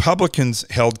 when the Republicans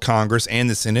held Congress and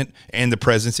the Senate and the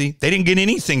presidency, they didn't get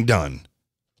anything done.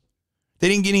 They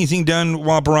didn't get anything done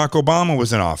while Barack Obama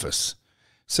was in office.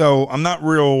 So I'm not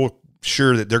real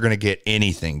sure that they're going to get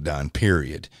anything done,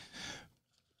 period.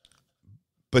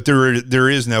 But there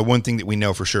is no one thing that we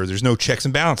know for sure. There's no checks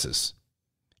and balances.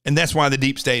 And that's why the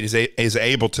deep state is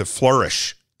able to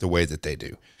flourish the way that they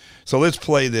do. So let's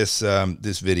play this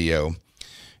this video,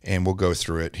 and we'll go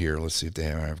through it here. Let's see if they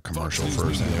have a commercial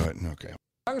first. Okay.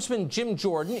 Congressman Jim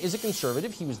Jordan is a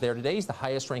conservative. He was there today. He's the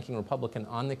highest-ranking Republican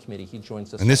on the committee. He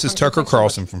joins us. And this is Tucker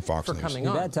Carlson from Fox News. Coming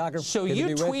on. So you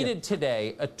tweeted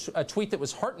today a tweet that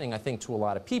was heartening, I think, to a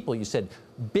lot of people. You said,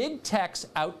 big tech's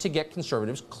out to get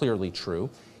conservatives, clearly true.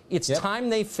 It's time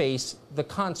they face the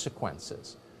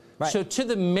consequences. Right. So to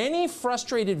the many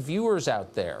frustrated viewers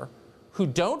out there who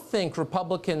don't think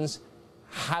Republicans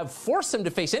have forced them to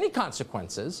face any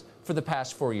consequences for the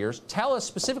past 4 years, tell us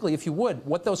specifically, if you would,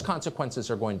 what those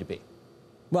consequences are going to be.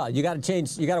 Well, you got to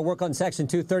change. You got to work on Section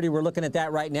 230. We're looking at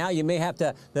that right now. You may have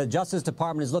to. The Justice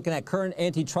Department is looking at current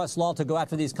antitrust law to go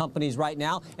after these companies right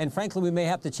now. And frankly, we may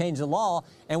have to change the law.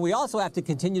 And we also have to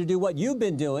continue to do what you've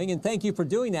been doing. And thank you for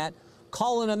doing that.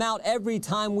 Calling them out every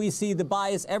time we see the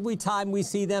bias, every time we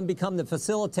see them become the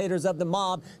facilitators of the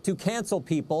mob to cancel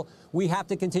people. We have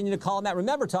to continue to call them out.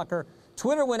 Remember, Tucker,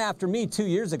 Twitter went after me 2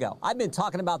 years ago. I've been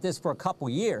talking about this for a couple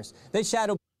years. They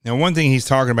shadow. Now, one thing he's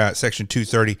talking about, Section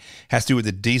 230, has to do with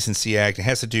the Decency Act. It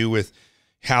has to do with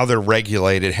how they're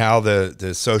regulated, how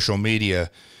the social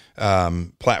media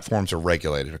platforms are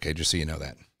regulated. Okay, just so you know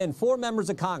that. And 4 members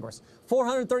of Congress,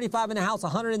 435 in the House,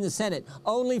 100 in the Senate.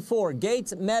 Only 4.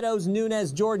 Gates, Meadows,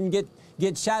 Nunes, Jordan get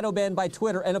shadow banned by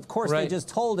Twitter. And of course, they just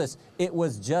told us it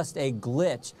was just a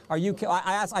glitch. Are you?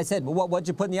 I said, well, what'd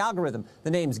you put in the algorithm? The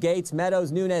names Gates,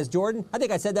 Meadows, Nunes, Jordan. I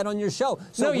think I said that on your show.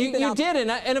 So no, you did,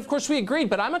 and of course we agreed.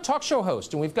 But I'm a talk show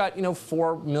host, and we've got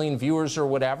 4 million viewers or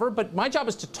whatever. But my job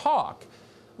is to talk.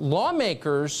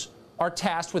 Lawmakers are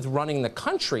tasked with running the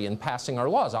country and passing our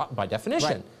laws by definition.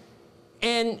 Right.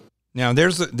 And now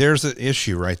there's an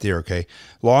issue right there, okay?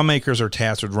 Lawmakers are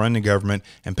tasked with running the government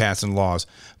and passing laws.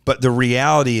 But the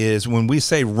reality is when we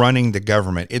say running the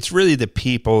government, it's really the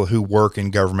people who work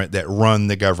in government that run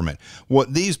the government.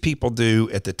 What these people do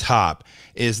at the top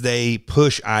is they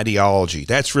push ideology.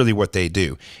 That's really what they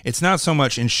do. It's not so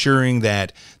much ensuring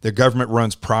that the government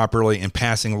runs properly and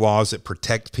passing laws that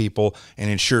protect people and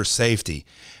ensure safety.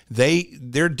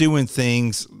 They're doing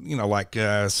things, like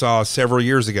saw several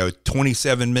years ago,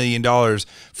 $27 million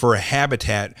for a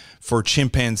habitat for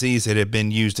chimpanzees that have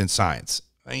been used in science.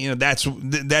 That's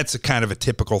a kind of a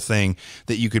typical thing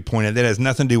that you could point at. That has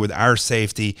nothing to do with our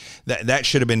safety. That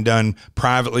should have been done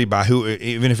privately by who,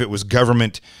 even if it was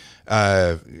government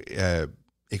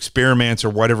experiments or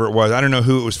whatever it was. I don't know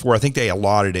who it was for. I think they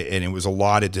allotted it, and it was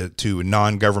allotted to a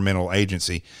non-governmental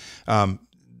agency.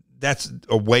 That's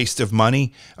a waste of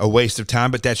money, a waste of time,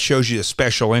 but that shows you a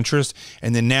special interest.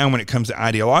 And then now when it comes to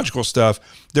ideological stuff,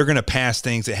 they're going to pass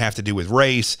things that have to do with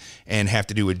race and have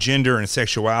to do with gender and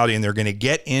sexuality. And they're going to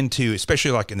get into, especially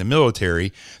like in the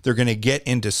military, they're going to get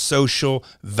into social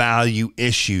value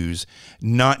issues,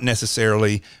 not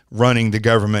necessarily running the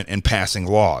government and passing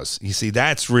laws. You see,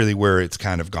 that's really where it's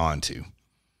kind of gone to.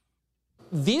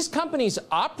 These companies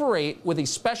operate with a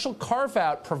special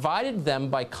carve-out provided them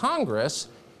by Congress.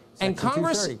 And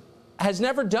Congress has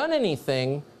never done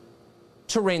anything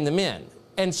to rein them in.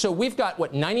 And so we've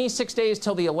got, 96 days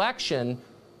till the election.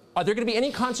 Are there going to be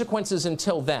any consequences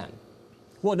until then?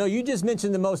 Well, no, you just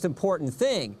mentioned the most important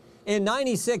thing. In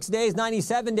 96 days,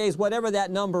 97 days, whatever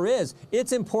that number is,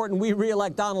 it's important we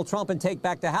reelect Donald Trump and take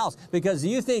back the House. Because do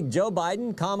you think Joe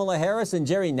Biden, Kamala Harris, and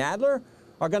Jerry Nadler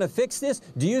are going to fix this?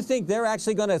 Do you think they're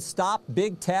actually going to stop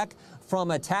big tech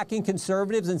from attacking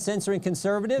conservatives and censoring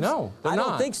conservatives? No, they're not. I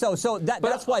don't think so. So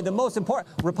that's why the most important,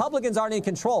 Republicans aren't in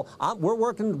control. We're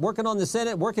working on the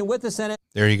Senate, working with the Senate.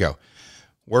 There you go.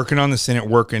 Working on the Senate,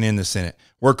 working in the Senate,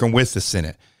 working with the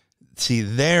Senate. See,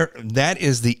 that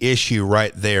is the issue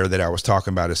right there that I was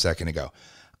talking about a second ago.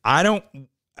 I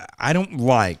don't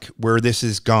like where this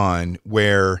has gone,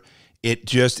 where it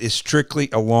just is strictly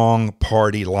along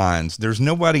party lines. There's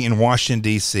nobody in Washington,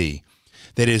 D.C.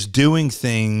 that is doing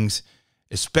things,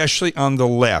 especially on the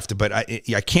left, but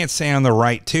I can't say on the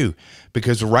right too,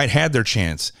 because the right had their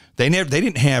chance. They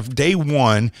didn't have day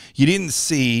one. You didn't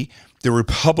see the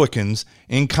Republicans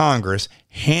in Congress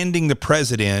handing the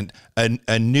president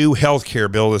a new health care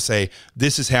bill to say,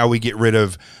 this is how we get rid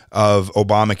of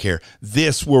Obamacare.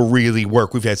 This will really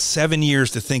work. We've had 7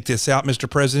 years to think this out, Mr.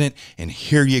 President, and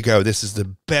here you go. This is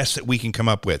the best that we can come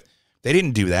up with. They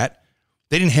didn't do that.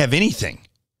 They didn't have anything.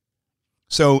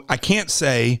 So I can't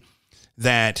say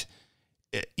that,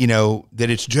 that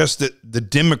it's just the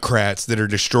Democrats that are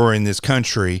destroying this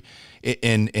country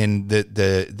and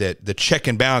the check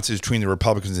and balances between the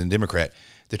Republicans and Democrat.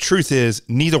 The truth is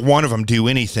neither one of them do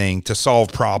anything to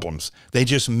solve problems. They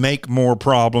just make more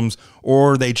problems,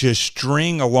 or they just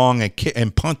string along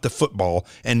and punt the football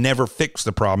and never fix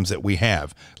the problems that we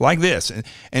have like this.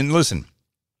 And listen,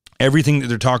 everything that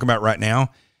they're talking about right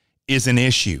now is an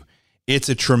issue. It's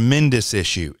a tremendous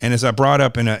issue. And as I brought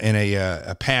up in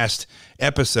a past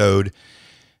episode,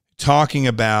 talking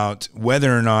about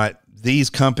whether or not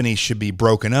these companies should be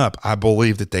broken up, I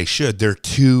believe that they should. They're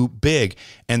too big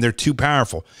and they're too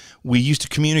powerful. We used to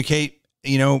communicate,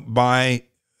 by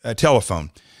telephone.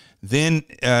 Then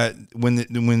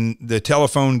when the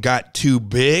telephone got too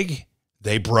big,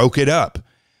 they broke it up.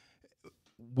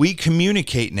 We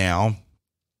communicate now.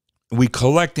 We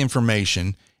collect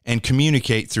information and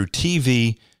communicate through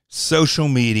TV, social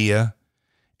media,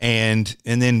 and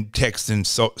then text and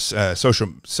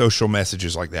social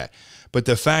messages like that. But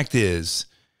the fact is,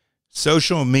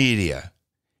 social media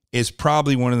is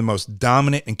probably one of the most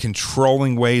dominant and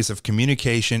controlling ways of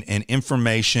communication and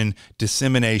information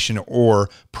dissemination, or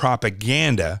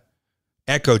propaganda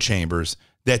echo chambers,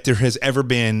 that there has ever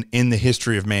been in the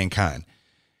history of mankind.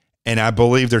 And I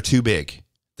believe they're too big.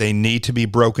 They need to be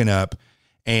broken up.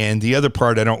 And the other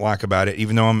part I don't like about it,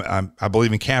 even though I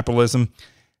believe in capitalism,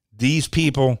 these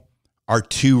people are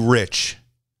too rich.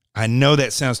 I know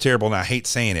that sounds terrible and I hate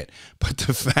saying it, but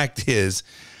the fact is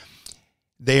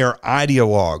They are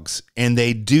ideologues, and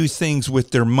they do things with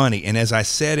their money. And as I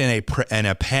said in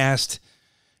a past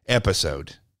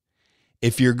episode,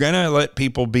 if you're going to let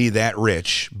people be that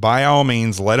rich, by all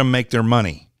means, let them make their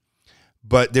money.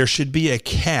 But there should be a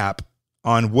cap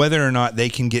on whether or not they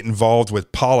can get involved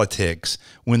with politics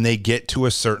when they get to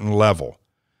a certain level.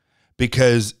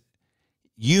 Because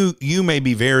you may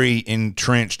be very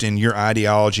entrenched in your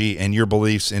ideology and your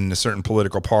beliefs in a certain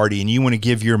political party, and you want to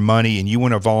give your money and you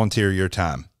want to volunteer your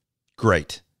time.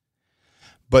 Great.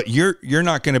 But you're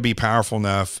not going to be powerful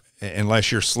enough,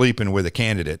 unless you're sleeping with a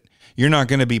candidate, you're not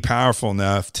going to be powerful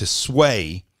enough to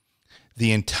sway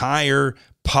the entire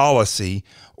policy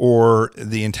or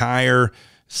the entire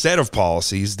set of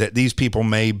policies that these people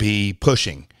may be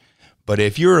pushing. But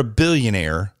if you're a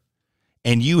billionaire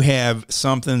and you have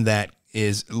something that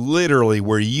is literally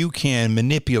where you can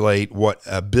manipulate what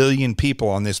a billion people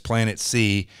on this planet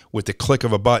see with the click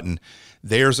of a button,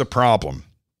 there's a problem.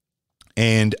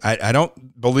 And I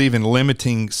don't believe in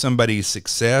limiting somebody's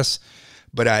success,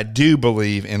 but I do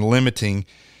believe in limiting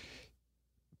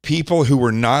people who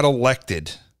were not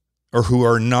elected or who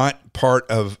are not part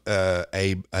of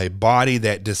a body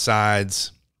that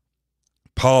decides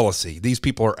policy. These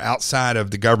people are outside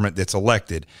of the government that's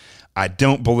elected. I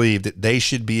don't believe that they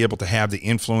should be able to have the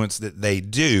influence that they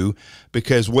do,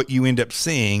 because what you end up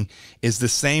seeing is the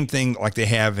same thing like they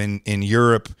have in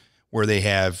Europe, where they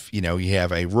have, you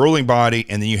have a ruling body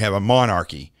and then you have a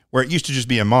monarchy, where it used to just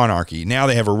be a monarchy. Now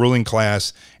they have a ruling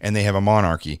class and they have a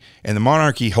monarchy, and the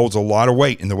monarchy holds a lot of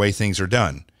weight in the way things are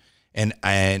done. And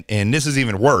this is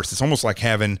even worse. It's almost like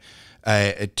having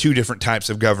two different types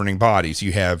of governing bodies.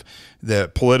 You have the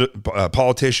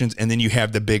politicians, and then you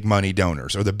have the big money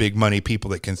donors, or the big money people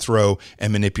that can throw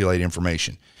and manipulate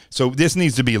information. So this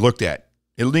needs to be looked at.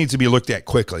 It needs to be looked at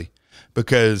quickly,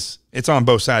 because it's on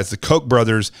both sides. The Koch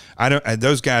brothers,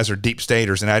 those guys are deep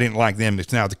staters, and I didn't like them.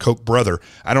 It's now the Koch brother.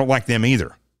 I don't like them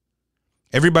either.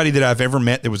 Everybody that I've ever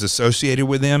met that was associated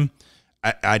with them,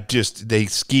 they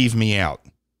skeeve me out.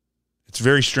 It's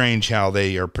very strange how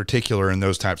they are particular in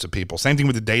those types of people. Same thing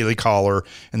with the Daily Caller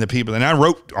and the people. And I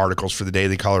wrote articles for the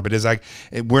Daily Caller, but it's like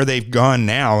where they've gone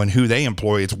now and who they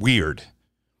employ, it's weird.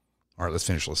 All right, let's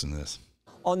finish listening to this.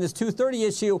 On this 230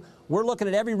 issue, we're looking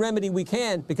at every remedy we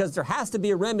can, because there has to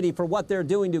be a remedy for what they're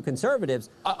doing to conservatives.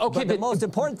 But the most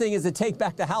important thing is to take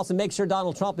back the House and make sure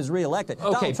Donald Trump is reelected.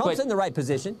 Donald Trump's in the right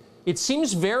position. It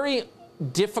seems very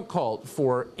difficult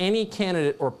for any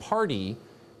candidate or party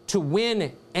to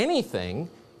win anything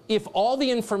if all the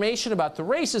information about the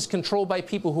race is controlled by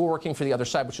people who are working for the other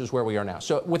side, which is where we are now.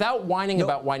 So without whining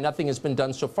about why nothing has been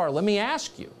done so far, let me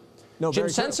ask you. Jim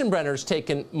Sensenbrenner's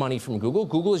taken money from Google.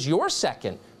 Google is your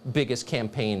second biggest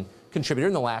campaign contributor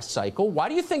in the last cycle. Why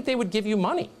do you think they would give you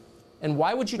money? And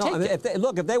why would you take it?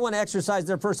 If they want to exercise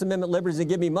their First Amendment liberties and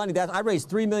give me money, I raised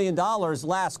 $3 million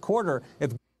last quarter.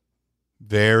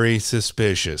 Very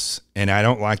suspicious, and I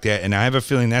don't like that. And I have a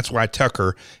feeling that's why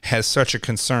Tucker has such a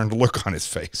concerned look on his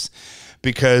face,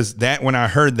 because when I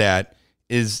heard that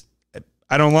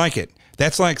I don't like it.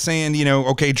 That's like saying,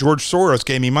 okay, George Soros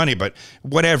gave me money, but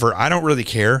whatever. I don't really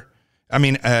care. I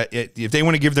mean, if they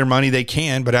want to give their money, they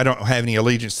can, but I don't have any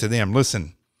allegiance to them.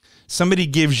 Listen, somebody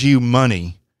gives you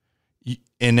money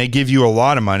and they give you a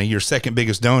lot of money, your second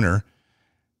biggest donor,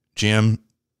 Jim,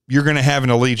 you're going to have an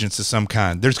allegiance of some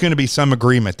kind. There's going to be some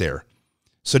agreement there.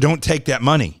 So don't take that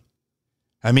money.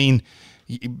 I mean,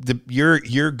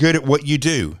 you're good at what you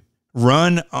do.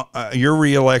 Run your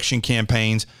reelection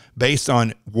campaigns based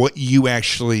on what you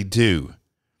actually do,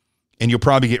 and you'll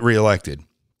probably get reelected.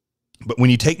 But when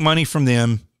you take money from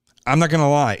them, I'm not going to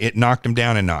lie, it knocked them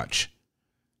down a notch.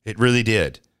 It really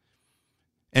did.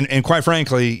 And quite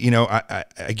frankly,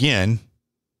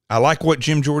 I like what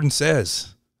Jim Jordan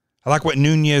says. I like what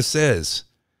Nunez says.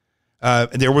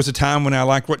 There was a time when I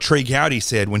liked what Trey Gowdy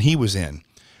said when he was in.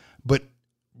 But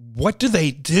what do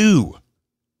they do?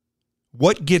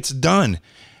 What gets done?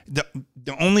 The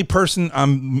only person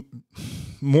I'm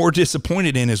more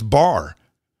disappointed in is Barr.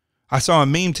 I saw a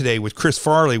meme today with Chris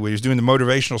Farley where he was doing the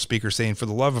motivational speaker saying, for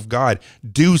the love of God,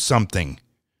 do something.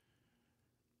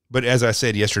 But as I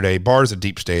said yesterday, Barr's a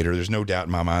deep stater. There's no doubt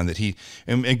in my mind that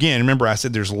and again, remember I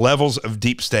said there's levels of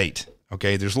deep state.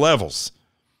 Okay, there's levels.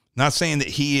 Not saying that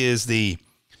he is the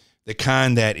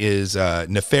kind that is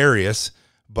nefarious,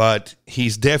 but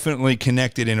he's definitely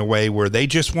connected in a way where they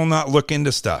just will not look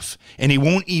into stuff. And he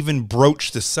won't even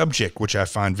broach the subject, which I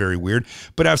find very weird.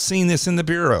 But I've seen this in the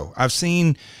Bureau. I've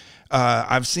seen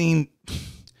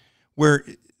where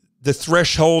the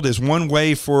threshold is one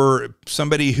way for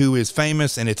somebody who is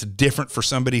famous and it's different for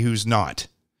somebody who's not.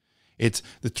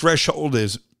 The threshold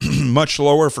is much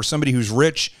lower for somebody who's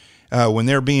rich. when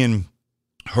they're being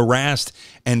harassed,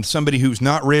 and somebody who's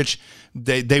not rich,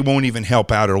 they won't even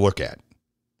help out or look at.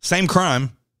 Same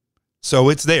crime, so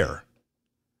it's there.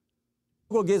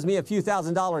 Google gives me a few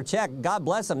 $1,000 check. God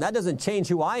bless them. That doesn't change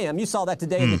who I am. You saw that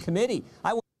today in the committee.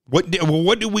 What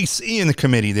did we see in the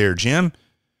committee there, Jim?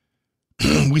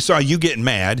 We saw you getting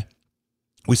mad.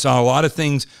 We saw a lot of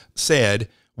things said.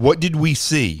 What did we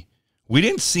see? We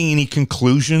didn't see any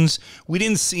conclusions. We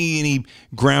didn't see any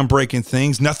groundbreaking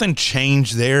things. Nothing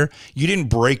changed there. You didn't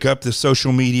break up the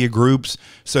social media groups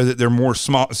so that they're more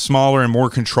smaller and more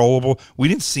controllable. We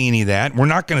didn't see any of that. We're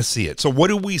not going to see it. So what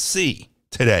do we see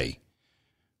today?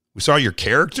 We saw your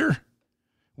character.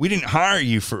 We didn't hire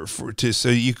you so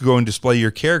you could go and display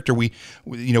your character.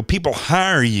 People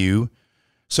hire you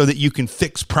so that you can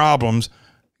fix problems,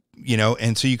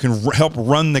 and so you can help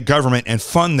run the government and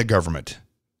fund the government.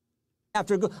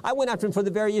 I went after him for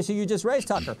the very issue you just raised,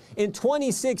 Tucker. In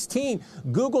 2016,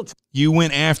 Google... You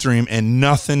went after him and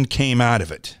nothing came out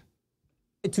of it.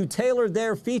 ...to tailor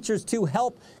their features to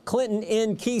help Clinton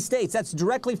in key states. That's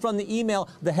directly from the email,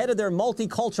 the head of their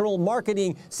multicultural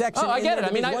marketing section. Oh, I get it.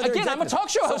 I mean, again, I'm a talk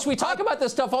show host. We talk about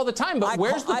this stuff all the time, but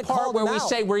where's the part where we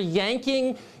say we're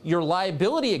yanking your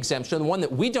liability exemption, the one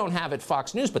that we don't have at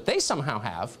Fox News, but they somehow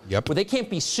have, where they can't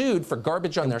be sued for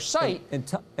garbage on their site? And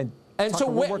so,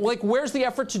 where's the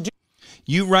effort to do?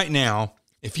 You right now,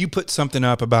 if you put something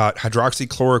up about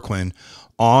hydroxychloroquine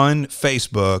on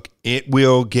Facebook, it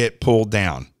will get pulled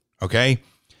down, okay?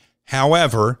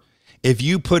 However, if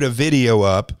you put a video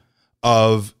up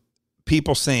of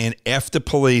people saying F the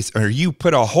police, or you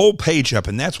put a whole page up,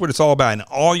 and that's what it's all about, and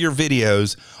all your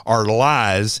videos are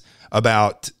lies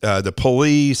about the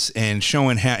police and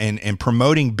showing how and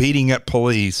promoting beating up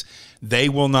police, they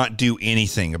will not do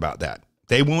anything about that.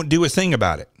 They won't do a thing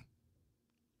about it.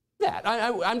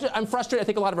 I'm frustrated. I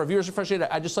think a lot of our viewers are frustrated.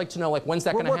 I'd just like to know, when's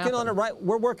that going to happen?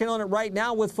 We're working on it right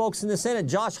now with folks in the Senate.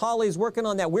 Josh Hawley is working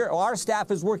on that. Our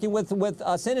staff is working with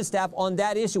Senate staff on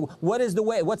that issue.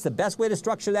 What's the best way to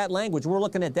structure that language? We're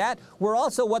looking at that. We're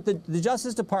also what the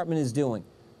Justice Department is doing.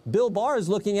 Bill Barr is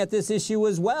looking at this issue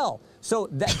as well. So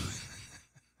that...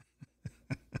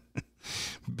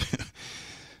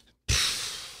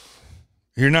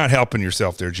 You're not helping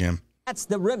yourself there, Jim. That's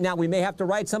the rem. Now, we may have to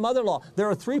write some other law. There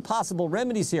are 3 possible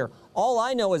remedies here. All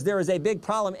I know is there is a big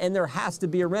problem, and there has to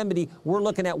be a remedy. We're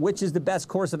looking at which is the best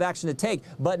course of action to take.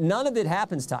 But none of it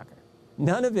happens, Tucker.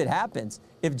 None of it happens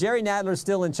if Jerry Nadler is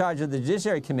still in charge of the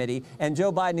Judiciary Committee and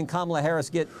Joe Biden and Kamala Harris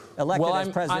get elected as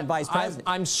president and vice president.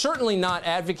 I'm certainly not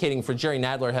advocating for Jerry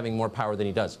Nadler having more power than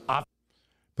he does.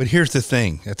 But here's the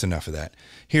thing. That's enough of that.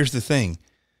 Here's the thing.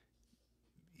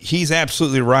 He's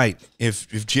absolutely right.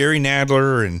 If Jerry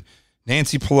Nadler and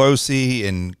Nancy Pelosi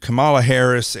and Kamala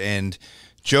Harris and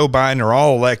Joe Biden are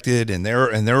all elected and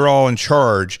they're all in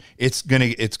charge, it's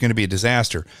gonna be a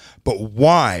disaster. But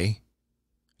why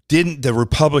didn't the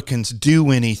Republicans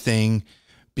do anything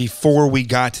before we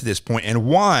got to this point? And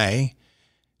why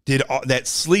did that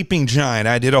sleeping giant?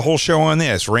 I did a whole show on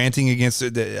this, ranting against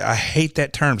it. I hate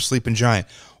that term, sleeping giant.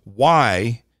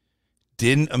 Why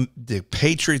didn't the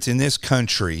patriots in this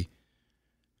country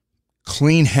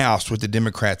clean house with the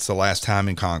Democrats the last time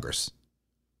in Congress?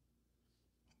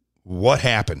 What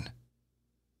happened?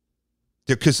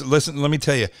 Because listen, let me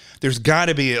tell you, there's got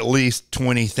to be at least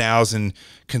 20,000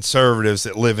 conservatives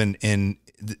that live in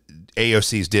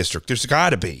AOC's district. There's got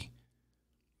to be.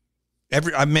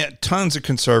 I met tons of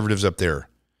conservatives up there.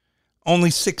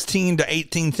 Only 16 to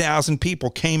 18,000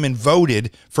 people came and voted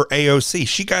for AOC.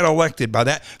 She got elected by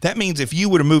that. That means if you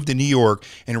would have moved to New York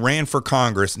and ran for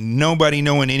Congress, nobody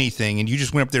knowing anything, and you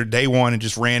just went up there day one and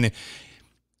just ran it,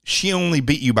 she only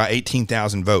beat you by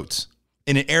 18,000 votes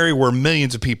in an area where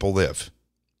millions of people live.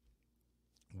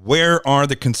 Where are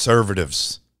the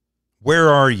conservatives? Where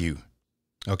are you?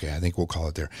 Okay, I think we'll call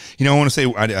it there. You know, I want to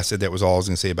say, I said that was all I was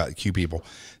going to say about the Q people.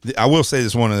 I will say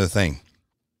this one other thing.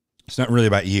 It's not really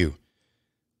about you.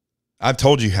 I've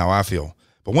told you how I feel.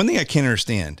 But one thing I can't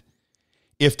understand,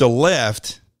 if the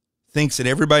left thinks that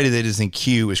everybody that is in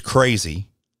Q is crazy,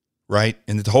 right,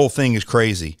 and that the whole thing is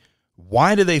crazy,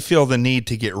 why do they feel the need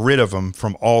to get rid of them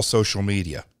from all social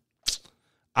media?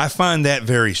 I find that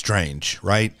very strange,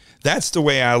 right? That's the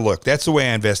way I look. That's the way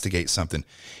I investigate something.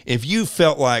 If you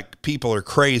felt like people are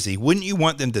crazy, wouldn't you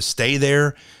want them to stay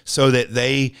there so that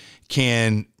they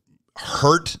can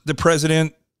hurt the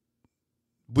president?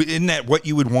 Isn't that what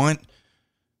you would want?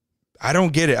 I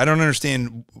don't get it. I don't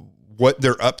understand what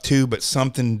they're up to, but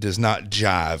something does not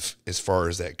jive as far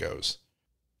as that goes.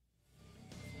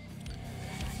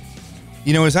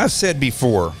 You know, as I've said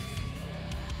before,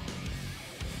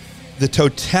 the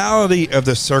totality of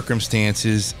the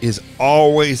circumstances is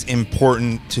always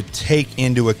important to take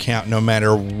into account no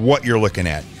matter what you're looking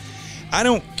at. I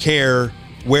don't care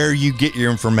where you get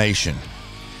your information,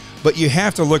 but you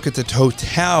have to look at the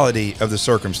totality of the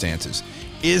circumstances.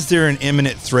 Is there an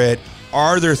imminent threat?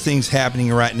 Are there things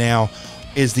happening right now?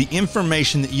 Is the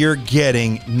information that you're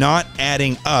getting not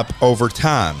adding up over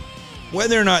time?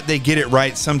 Whether or not they get it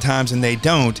right sometimes and they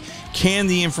don't, can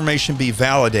the information be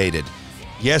validated?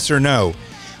 Yes or no?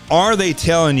 Are they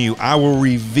telling you, I will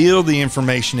reveal the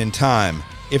information in time?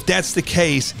 If that's the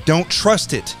case, don't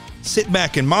trust it. Sit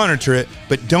back and monitor it,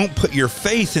 but don't put your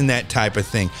faith in that type of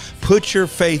thing. Put your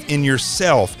faith in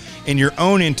yourself, in your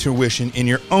own intuition, in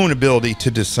your own ability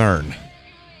to discern.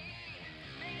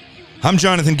 I'm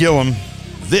Jonathan Gilliam.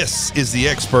 This is The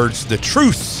Experts. The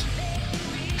truth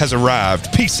has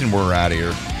arrived. Peace, and we're out of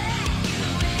here.